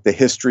what the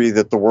history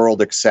that the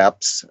world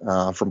accepts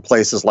from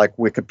places like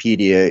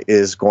Wikipedia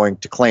is going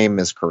to claim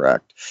is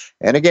correct.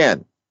 And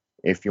again,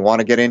 if you want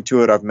to get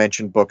into it, I've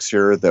mentioned books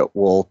here that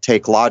will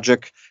take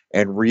logic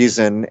and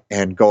reason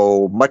and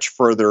go much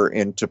further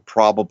into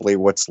probably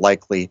what's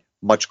likely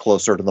much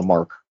closer to the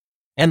mark.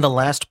 And the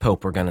last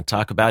pope we're going to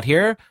talk about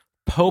here,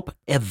 Pope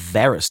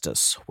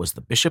Evaristus, was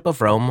the Bishop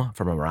of Rome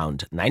from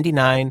around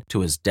 99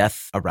 to his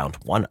death around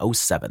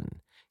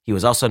 107. He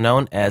was also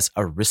known as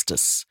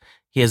Aristus.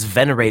 He is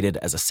venerated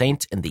as a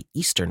saint in the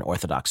Eastern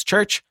Orthodox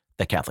Church,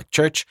 the Catholic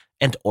Church,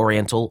 and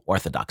Oriental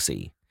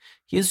Orthodoxy.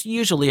 He is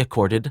usually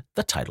accorded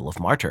the title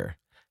of martyr.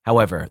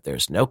 However,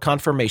 there's no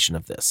confirmation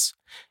of this.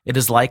 It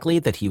is likely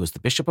that he was the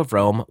Bishop of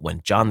Rome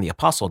when John the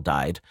Apostle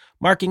died,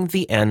 marking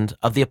the end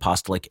of the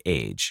Apostolic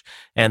Age.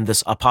 And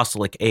this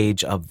Apostolic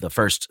Age of the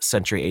 1st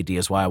century AD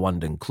is why I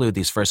wanted to include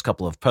these first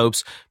couple of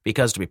popes,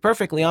 because to be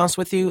perfectly honest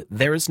with you,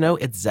 there is no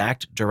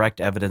exact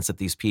direct evidence that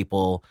these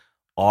people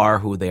are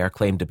who they are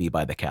claimed to be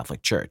by the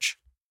Catholic Church.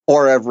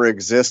 Or ever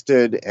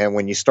existed. And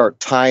when you start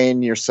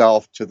tying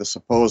yourself to the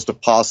supposed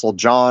Apostle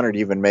John, it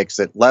even makes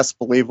it less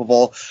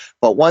believable.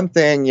 But one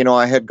thing,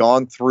 I had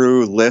gone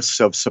through lists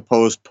of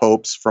supposed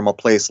popes from a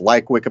place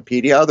like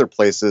Wikipedia, other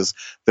places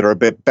that are a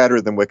bit better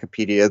than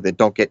Wikipedia that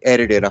don't get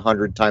edited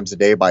 100 times a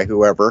day by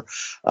whoever.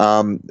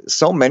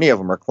 So many of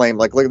them are claimed,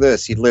 like, look at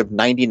this, he lived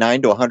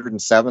 99 to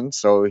 107,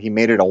 so he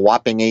made it a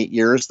whopping 8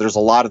 years. There's a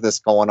lot of this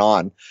going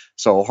on.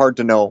 So hard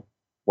to know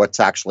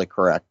what's actually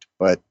correct,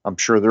 but I'm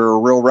sure there are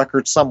real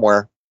records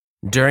somewhere.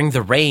 During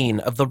the reign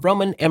of the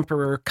Roman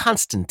Emperor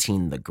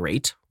Constantine the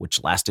Great,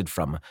 which lasted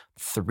from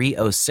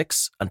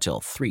 306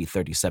 until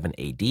 337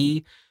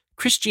 AD,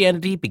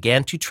 Christianity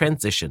began to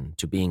transition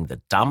to being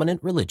the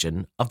dominant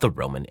religion of the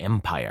Roman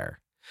Empire.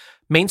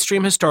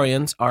 Mainstream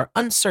historians are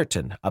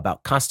uncertain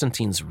about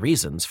Constantine's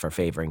reasons for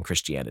favoring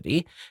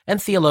Christianity,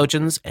 and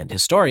theologians and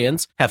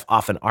historians have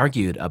often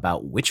argued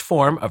about which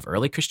form of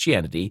early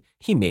Christianity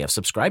he may have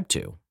subscribed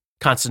to.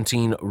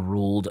 Constantine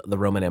ruled the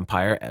Roman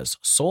Empire as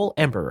sole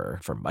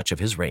emperor for much of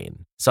his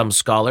reign. Some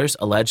scholars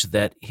allege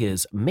that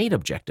his main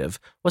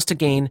objective was to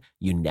gain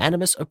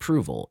unanimous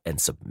approval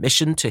and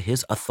submission to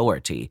his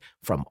authority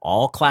from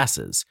all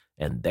classes,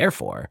 and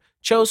therefore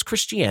chose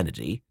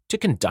Christianity to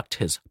conduct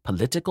his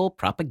political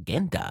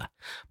propaganda,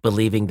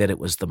 believing that it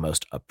was the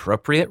most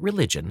appropriate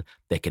religion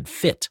that could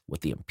fit with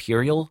the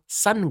imperial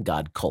sun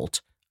god cult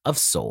of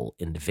Sol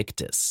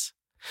Invictus.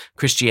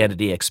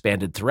 Christianity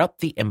expanded throughout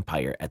the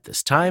empire at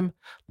this time,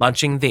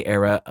 launching the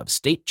era of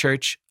state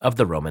church of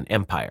the Roman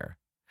Empire.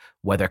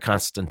 Whether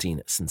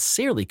Constantine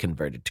sincerely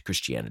converted to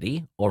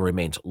Christianity or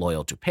remained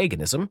loyal to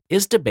paganism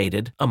is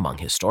debated among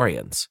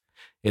historians.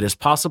 It is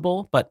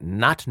possible, but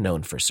not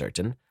known for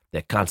certain,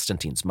 that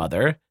Constantine's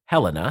mother,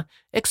 Helena,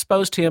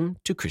 exposed him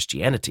to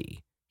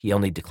Christianity. He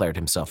only declared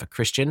himself a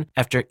Christian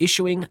after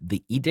issuing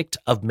the Edict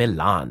of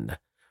Milan.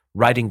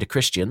 Writing to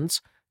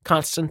Christians,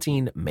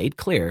 Constantine made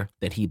clear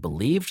that he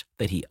believed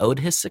that he owed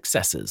his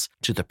successes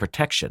to the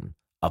protection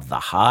of the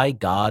high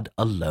God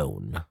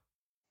alone.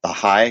 The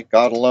high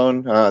God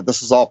alone?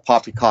 This is all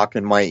poppycock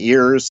in my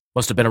ears.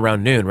 Must have been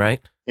around noon,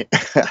 right?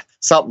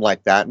 Something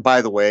like that. And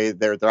by the way,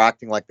 they're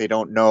acting like they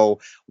don't know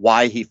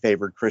why he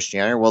favored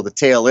Christianity. Well, the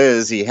tale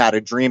is he had a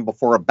dream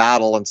before a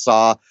battle and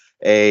saw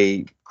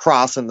a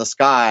cross in the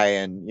sky.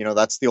 And,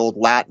 that's the old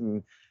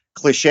Latin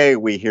cliche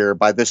we hear,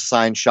 by this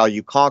sign shall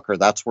you conquer.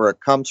 That's where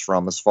it comes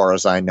from, as far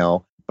as I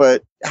know.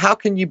 But how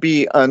can you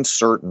be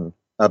uncertain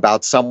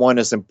about someone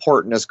as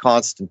important as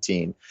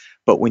Constantine?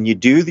 But when you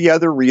do the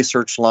other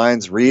research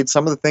lines, read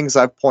some of the things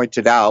I've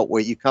pointed out,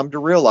 what you come to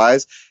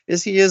realize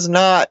is he is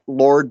not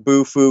Lord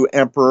Bufu,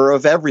 emperor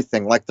of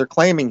everything, like they're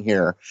claiming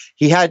here.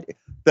 He had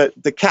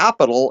the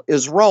capital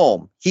is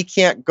Rome. He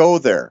can't go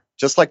there,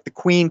 just like the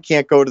Queen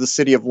can't go to the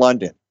city of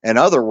London. In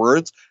other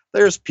words,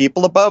 there's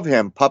people above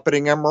him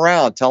puppeting him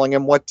around, telling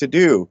him what to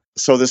do.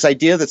 So this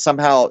idea that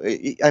somehow,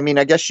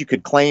 I guess you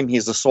could claim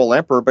he's a sole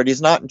emperor, but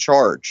he's not in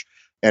charge.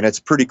 And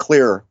it's pretty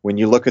clear when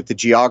you look at the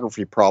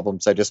geography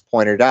problems I just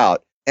pointed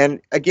out.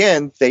 And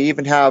again, they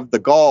even have the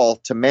gall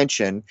to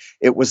mention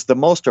it was the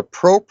most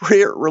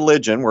appropriate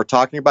religion, we're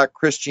talking about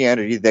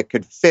Christianity, that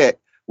could fit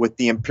with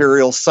the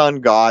imperial sun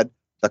god,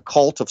 the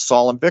cult of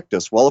Sol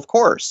Invictus. Well, of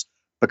course,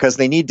 because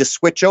they need to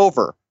switch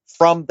over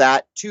from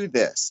that to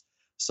this.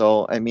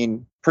 So,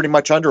 pretty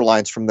much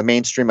underlines from the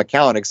mainstream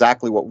account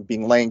exactly what we've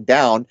been laying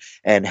down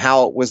and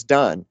how it was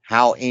done,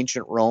 how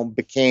ancient Rome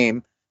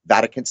became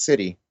Vatican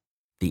City.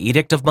 The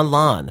Edict of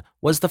Milan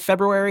was the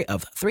February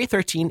of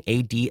 313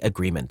 AD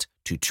agreement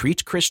to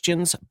treat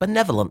Christians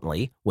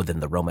benevolently within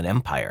the Roman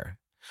Empire.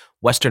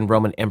 Western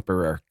Roman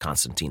Emperor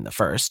Constantine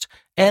I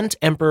and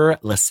Emperor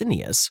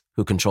Licinius,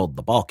 who controlled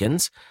the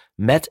Balkans,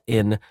 met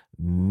in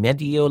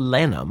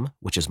Mediolanum,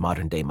 which is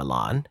modern-day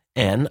Milan,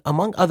 and,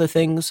 among other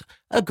things,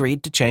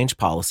 agreed to change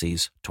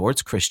policies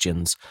towards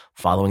Christians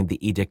following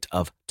the Edict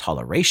of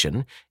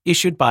Toleration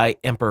issued by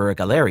Emperor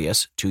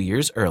Galerius 2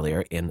 years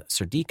earlier in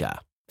Serdica.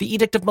 The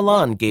Edict of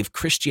Milan gave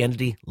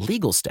Christianity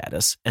legal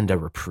status and a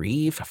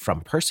reprieve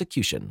from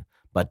persecution,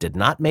 but did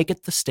not make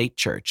it the state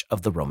church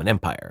of the Roman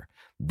Empire.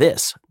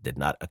 This did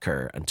not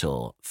occur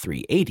until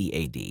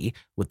 380 AD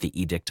with the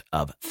Edict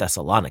of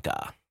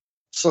Thessalonica.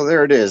 So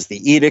there it is,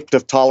 the Edict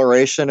of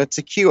Toleration. It's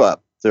a cue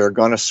up. They're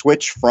going to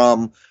switch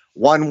from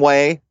one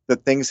way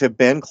that things have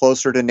been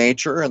closer to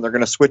nature, and they're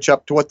going to switch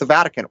up to what the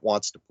Vatican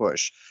wants to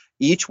push.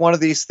 Each one of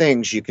these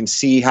things, you can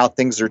see how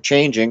things are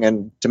changing,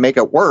 and to make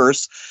it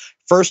worse,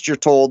 first, you're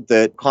told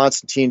that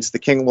Constantine's the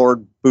King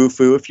Lord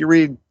Bufu. If you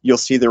read, you'll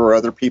see there were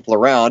other people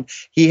around.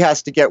 He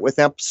has to get with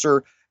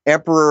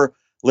Emperor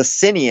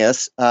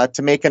Licinius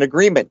to make an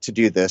agreement to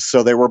do this.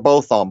 So they were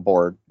both on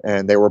board.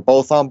 And they were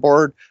both on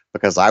board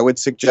because I would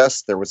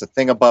suggest there was a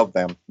thing above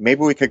them.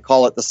 Maybe we could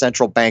call it the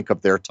central bank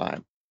of their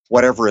time.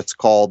 Whatever it's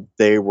called,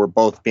 they were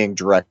both being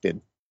directed.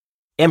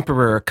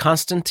 Emperor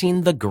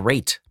Constantine the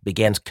Great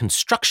began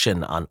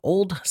construction on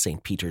Old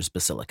St. Peter's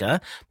Basilica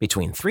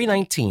between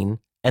 319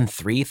 and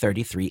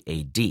 333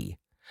 AD.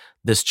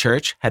 This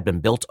church had been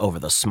built over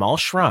the small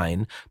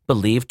shrine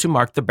believed to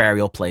mark the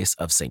burial place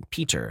of St.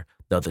 Peter,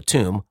 though the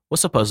tomb was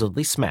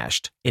supposedly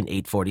smashed in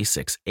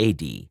 846 AD.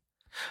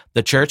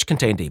 The church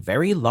contained a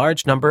very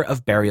large number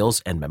of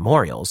burials and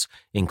memorials,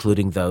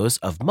 including those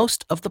of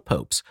most of the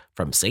popes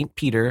from St.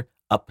 Peter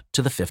up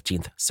to the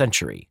 15th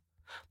century.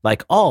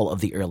 Like all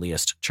of the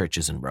earliest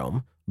churches in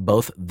Rome,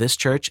 both this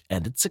church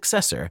and its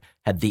successor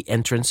had the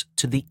entrance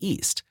to the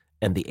east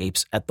and the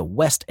apse at the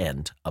west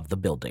end of the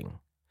building.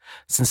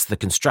 Since the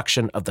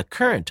construction of the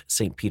current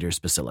St. Peter's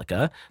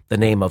Basilica, the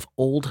name of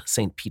Old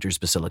St. Peter's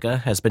Basilica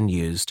has been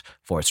used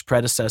for its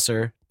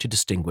predecessor to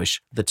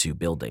distinguish the two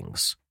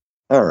buildings.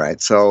 All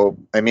right. So,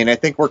 I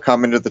think we're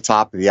coming to the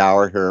top of the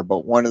hour here,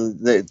 but one of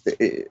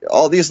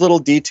all these little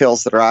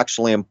details that are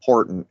actually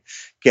important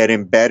get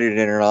embedded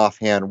in an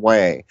offhand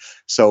way.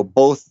 So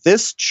both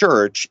this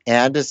church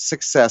and its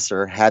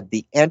successor had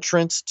the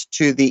entrance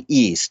to the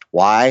east.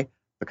 Why?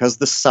 Because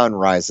the sun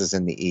rises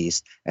in the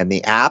east, and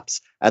the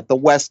apse at the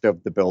west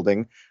of the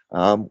building.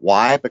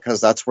 Why? Because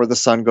that's where the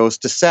sun goes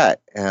to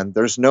set, and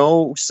there's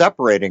no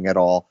separating at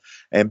all.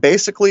 And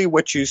basically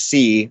what you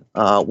see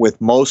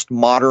with most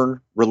modern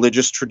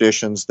religious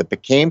traditions that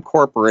became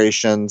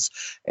corporations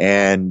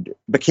and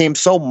became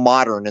so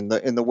modern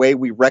in the way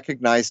we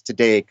recognize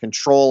today,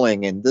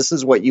 controlling, and this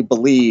is what you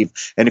believe,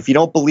 and if you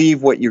don't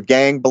believe what your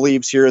gang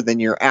believes here, then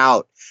you're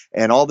out,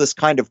 and all this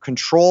kind of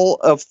control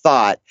of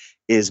thought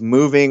is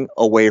moving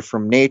away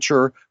from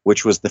nature,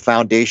 which was the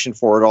foundation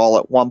for it all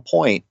at one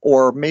point.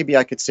 Or maybe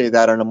I could say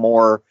that in a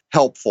more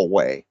helpful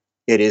way.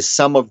 It is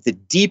some of the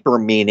deeper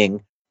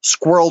meaning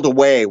squirreled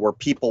away where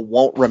people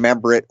won't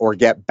remember it or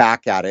get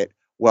back at it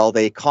while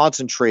they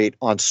concentrate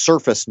on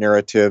surface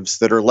narratives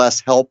that are less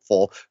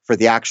helpful for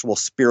the actual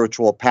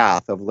spiritual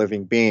path of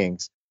living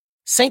beings.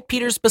 St.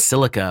 Peter's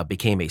Basilica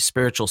became a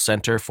spiritual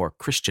center for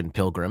Christian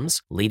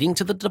pilgrims, leading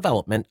to the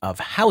development of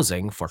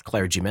housing for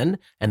clergymen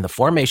and the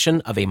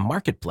formation of a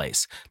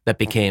marketplace that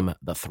became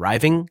the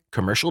thriving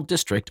commercial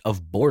district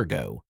of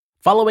Borgo.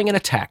 Following an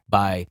attack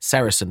by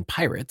Saracen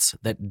pirates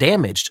that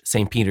damaged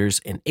St. Peter's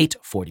in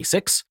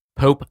 846,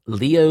 Pope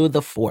Leo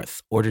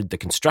IV ordered the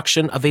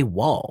construction of a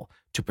wall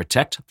to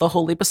protect the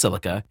Holy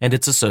Basilica and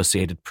its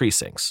associated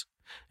precincts.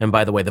 And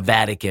by the way, the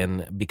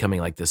Vatican becoming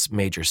like this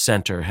major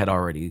center had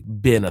already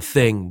been a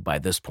thing by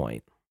this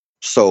point.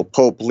 So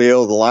Pope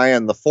Leo the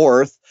Lion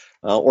IV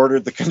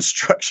ordered the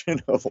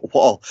construction of a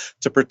wall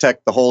to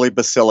protect the Holy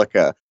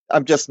Basilica.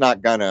 I'm just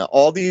not gonna.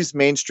 All these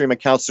mainstream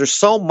accounts, there's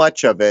so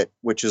much of it,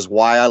 which is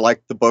why I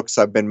like the books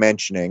I've been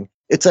mentioning.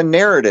 It's a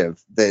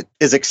narrative that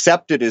is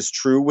accepted as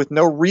true with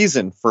no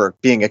reason for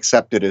being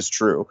accepted as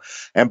true.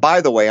 And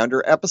by the way,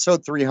 under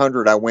episode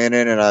 300, I went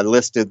in and I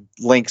listed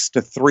links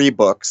to 3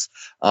 books,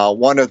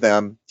 one of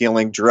them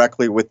dealing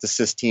directly with the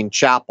Sistine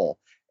Chapel.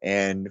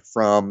 And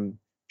from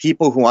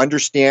people who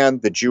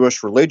understand the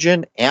Jewish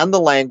religion and the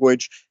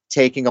language,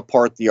 taking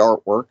apart the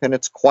artwork, and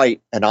it's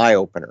quite an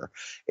eye-opener.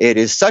 It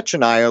is such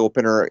an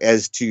eye-opener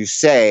as to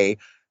say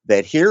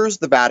that here's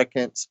the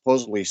Vatican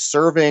supposedly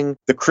serving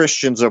the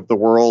Christians of the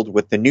world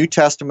with the New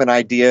Testament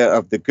idea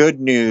of the good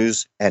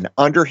news, and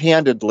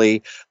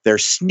underhandedly, they're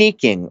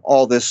sneaking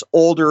all this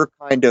older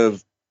kind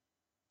of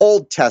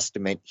Old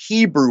Testament,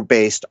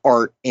 Hebrew-based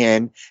art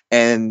in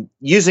and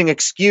using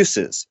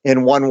excuses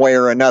in one way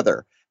or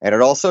another. And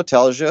it also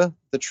tells you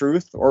the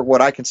truth, or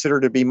what I consider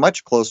to be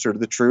much closer to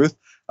the truth,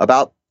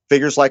 about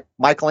figures like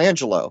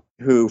Michelangelo,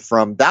 who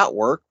from that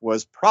work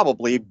was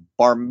probably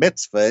bar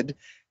mitzvahed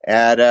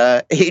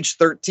at age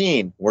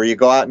 13, where you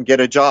go out and get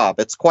a job.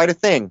 It's quite a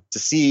thing to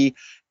see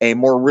a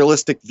more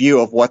realistic view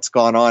of what's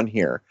gone on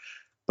here.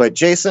 But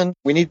Jason,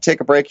 we need to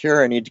take a break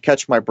here. I need to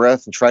catch my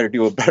breath and try to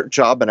do a better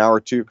job in hour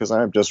 2 because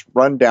I'm just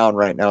run down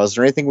right now. Is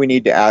there anything we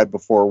need to add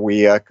before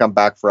we come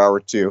back for hour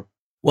 2?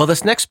 Well,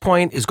 this next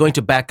point is going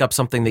to back up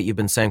something that you've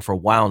been saying for a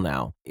while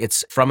now.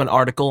 It's from an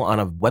article on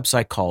a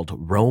website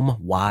called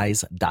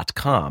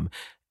RomeWise.com.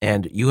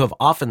 And you have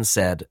often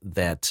said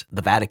that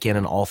the Vatican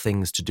and all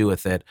things to do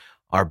with it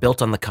are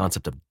built on the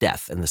concept of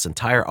death. And this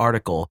entire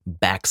article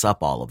backs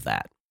up all of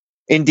that.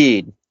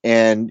 Indeed.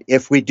 And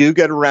if we do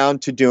get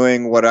around to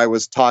doing what I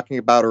was talking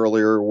about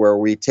earlier, where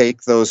we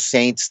take those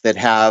saints that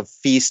have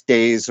feast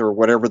days or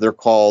whatever they're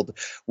called,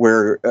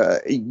 where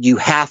you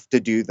have to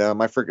do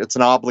them, I forget, it's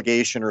an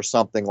obligation or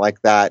something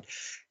like that,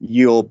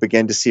 you'll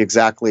begin to see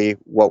exactly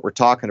what we're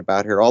talking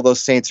about here. All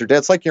those saints are dead.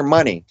 It's like your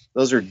money.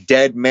 Those are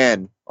dead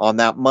men on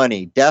that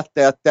money. Death,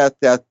 death, death,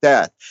 death,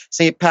 death.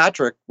 St.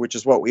 Patrick, which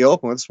is what we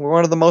open with, is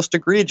one of the most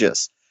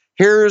egregious.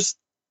 Here's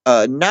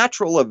a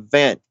natural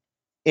event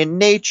in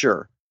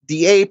nature,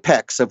 the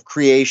apex of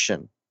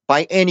creation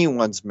by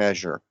anyone's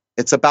measure.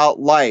 It's about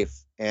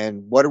life.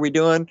 And what are we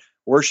doing?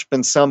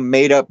 Worshiping some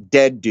made up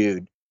dead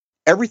dude.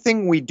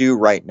 Everything we do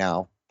right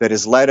now that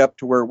has led up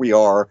to where we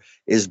are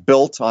is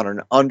built on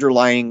an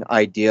underlying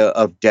idea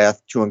of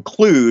death, to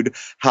include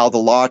how the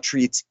law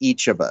treats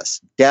each of us.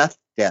 Death,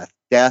 death,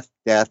 death,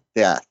 death,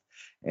 death.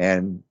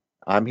 And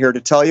I'm here to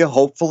tell you,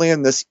 hopefully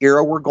in this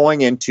era we're going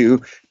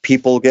into,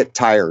 people get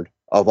tired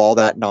of all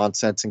that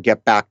nonsense and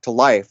get back to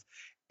life.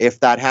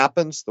 If that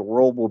happens, the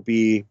world will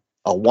be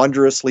a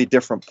wondrously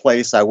different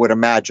place, I would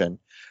imagine.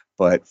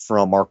 But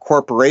from our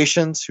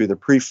corporations, who the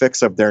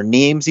prefix of their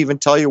names even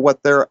tell you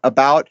what they're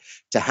about,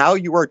 to how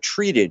you are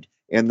treated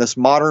in this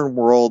modern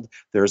world,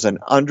 there's an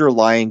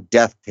underlying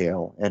death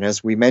tale. And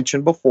as we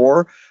mentioned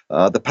before,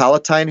 the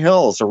Palatine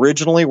Hills,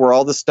 originally where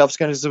all this stuff's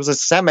going to, it was a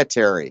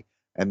cemetery.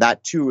 And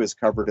that too is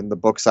covered in the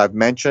books I've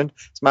mentioned.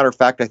 As a matter of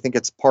fact, I think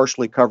it's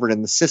partially covered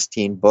in the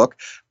Sistine book,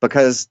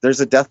 because there's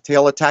a death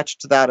tale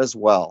attached to that as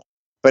well.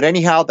 But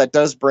anyhow, that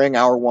does bring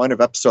hour 1 of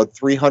episode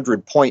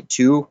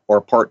 300.2,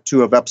 or part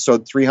 2 of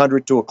episode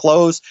 300, to a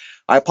close.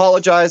 I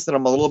apologize that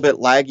I'm a little bit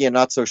laggy and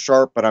not so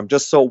sharp, but I'm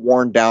just so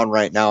worn down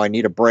right now. I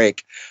need a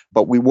break.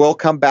 But we will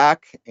come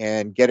back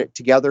and get it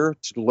together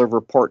to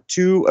deliver part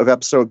 2 of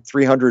episode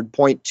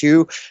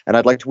 300.2. And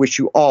I'd like to wish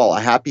you all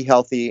a happy,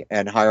 healthy,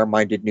 and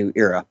higher-minded new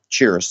era.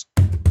 Cheers.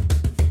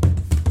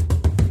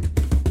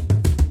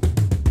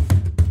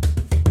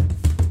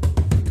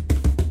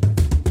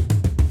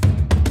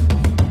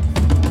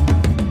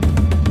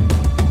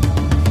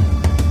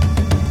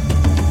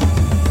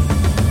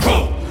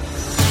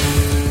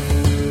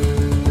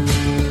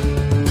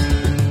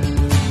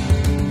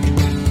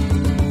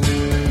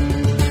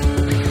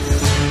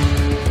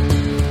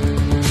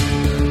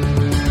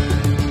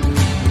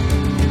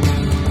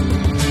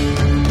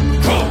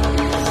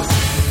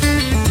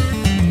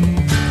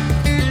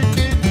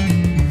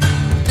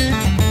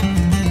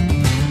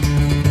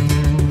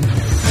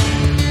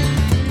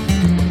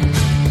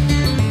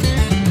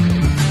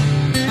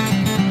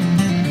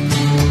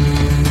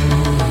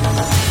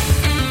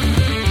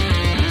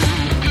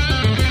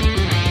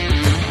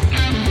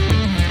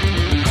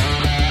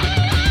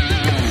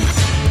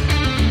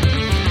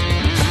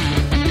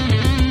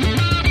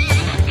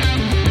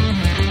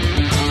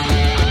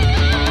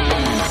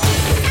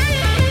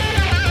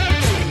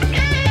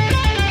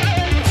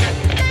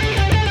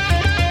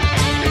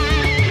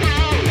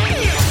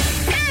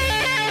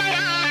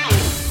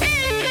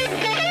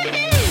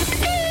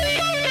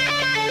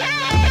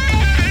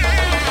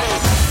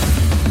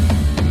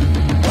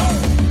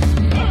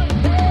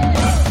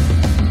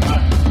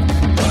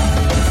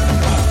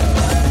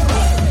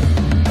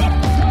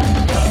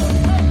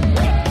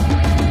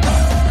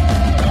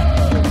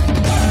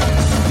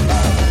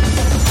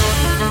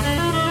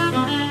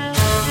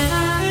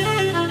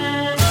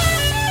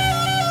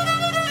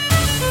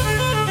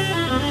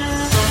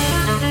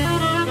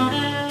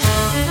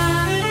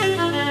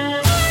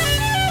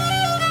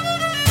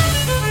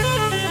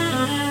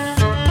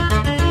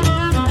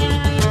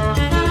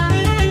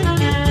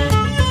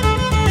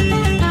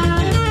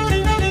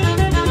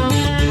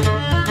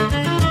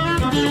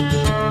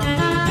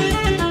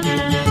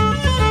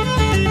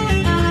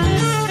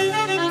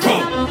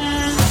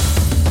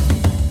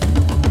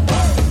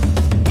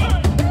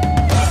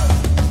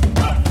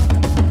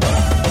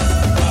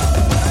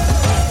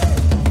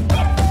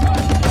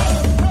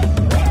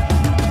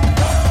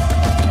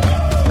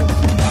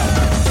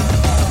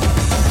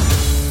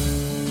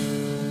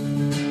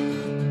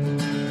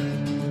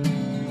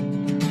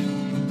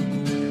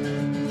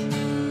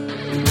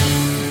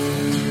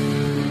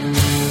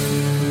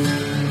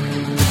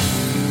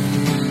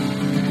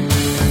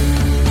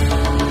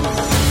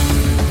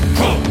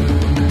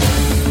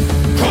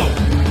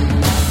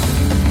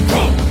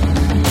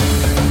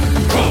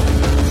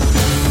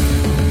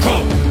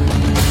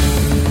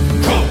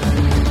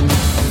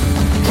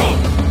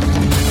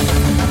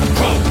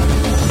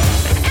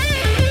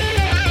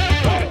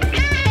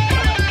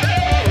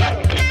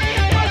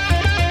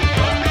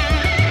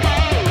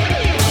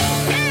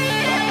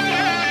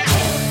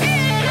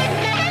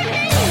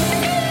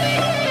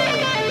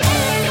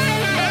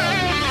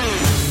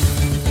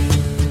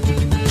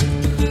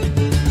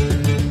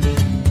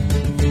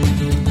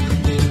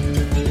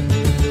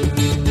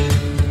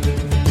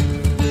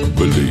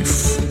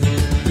 Belief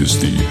is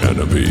the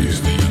enemy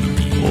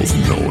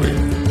of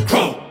knowing.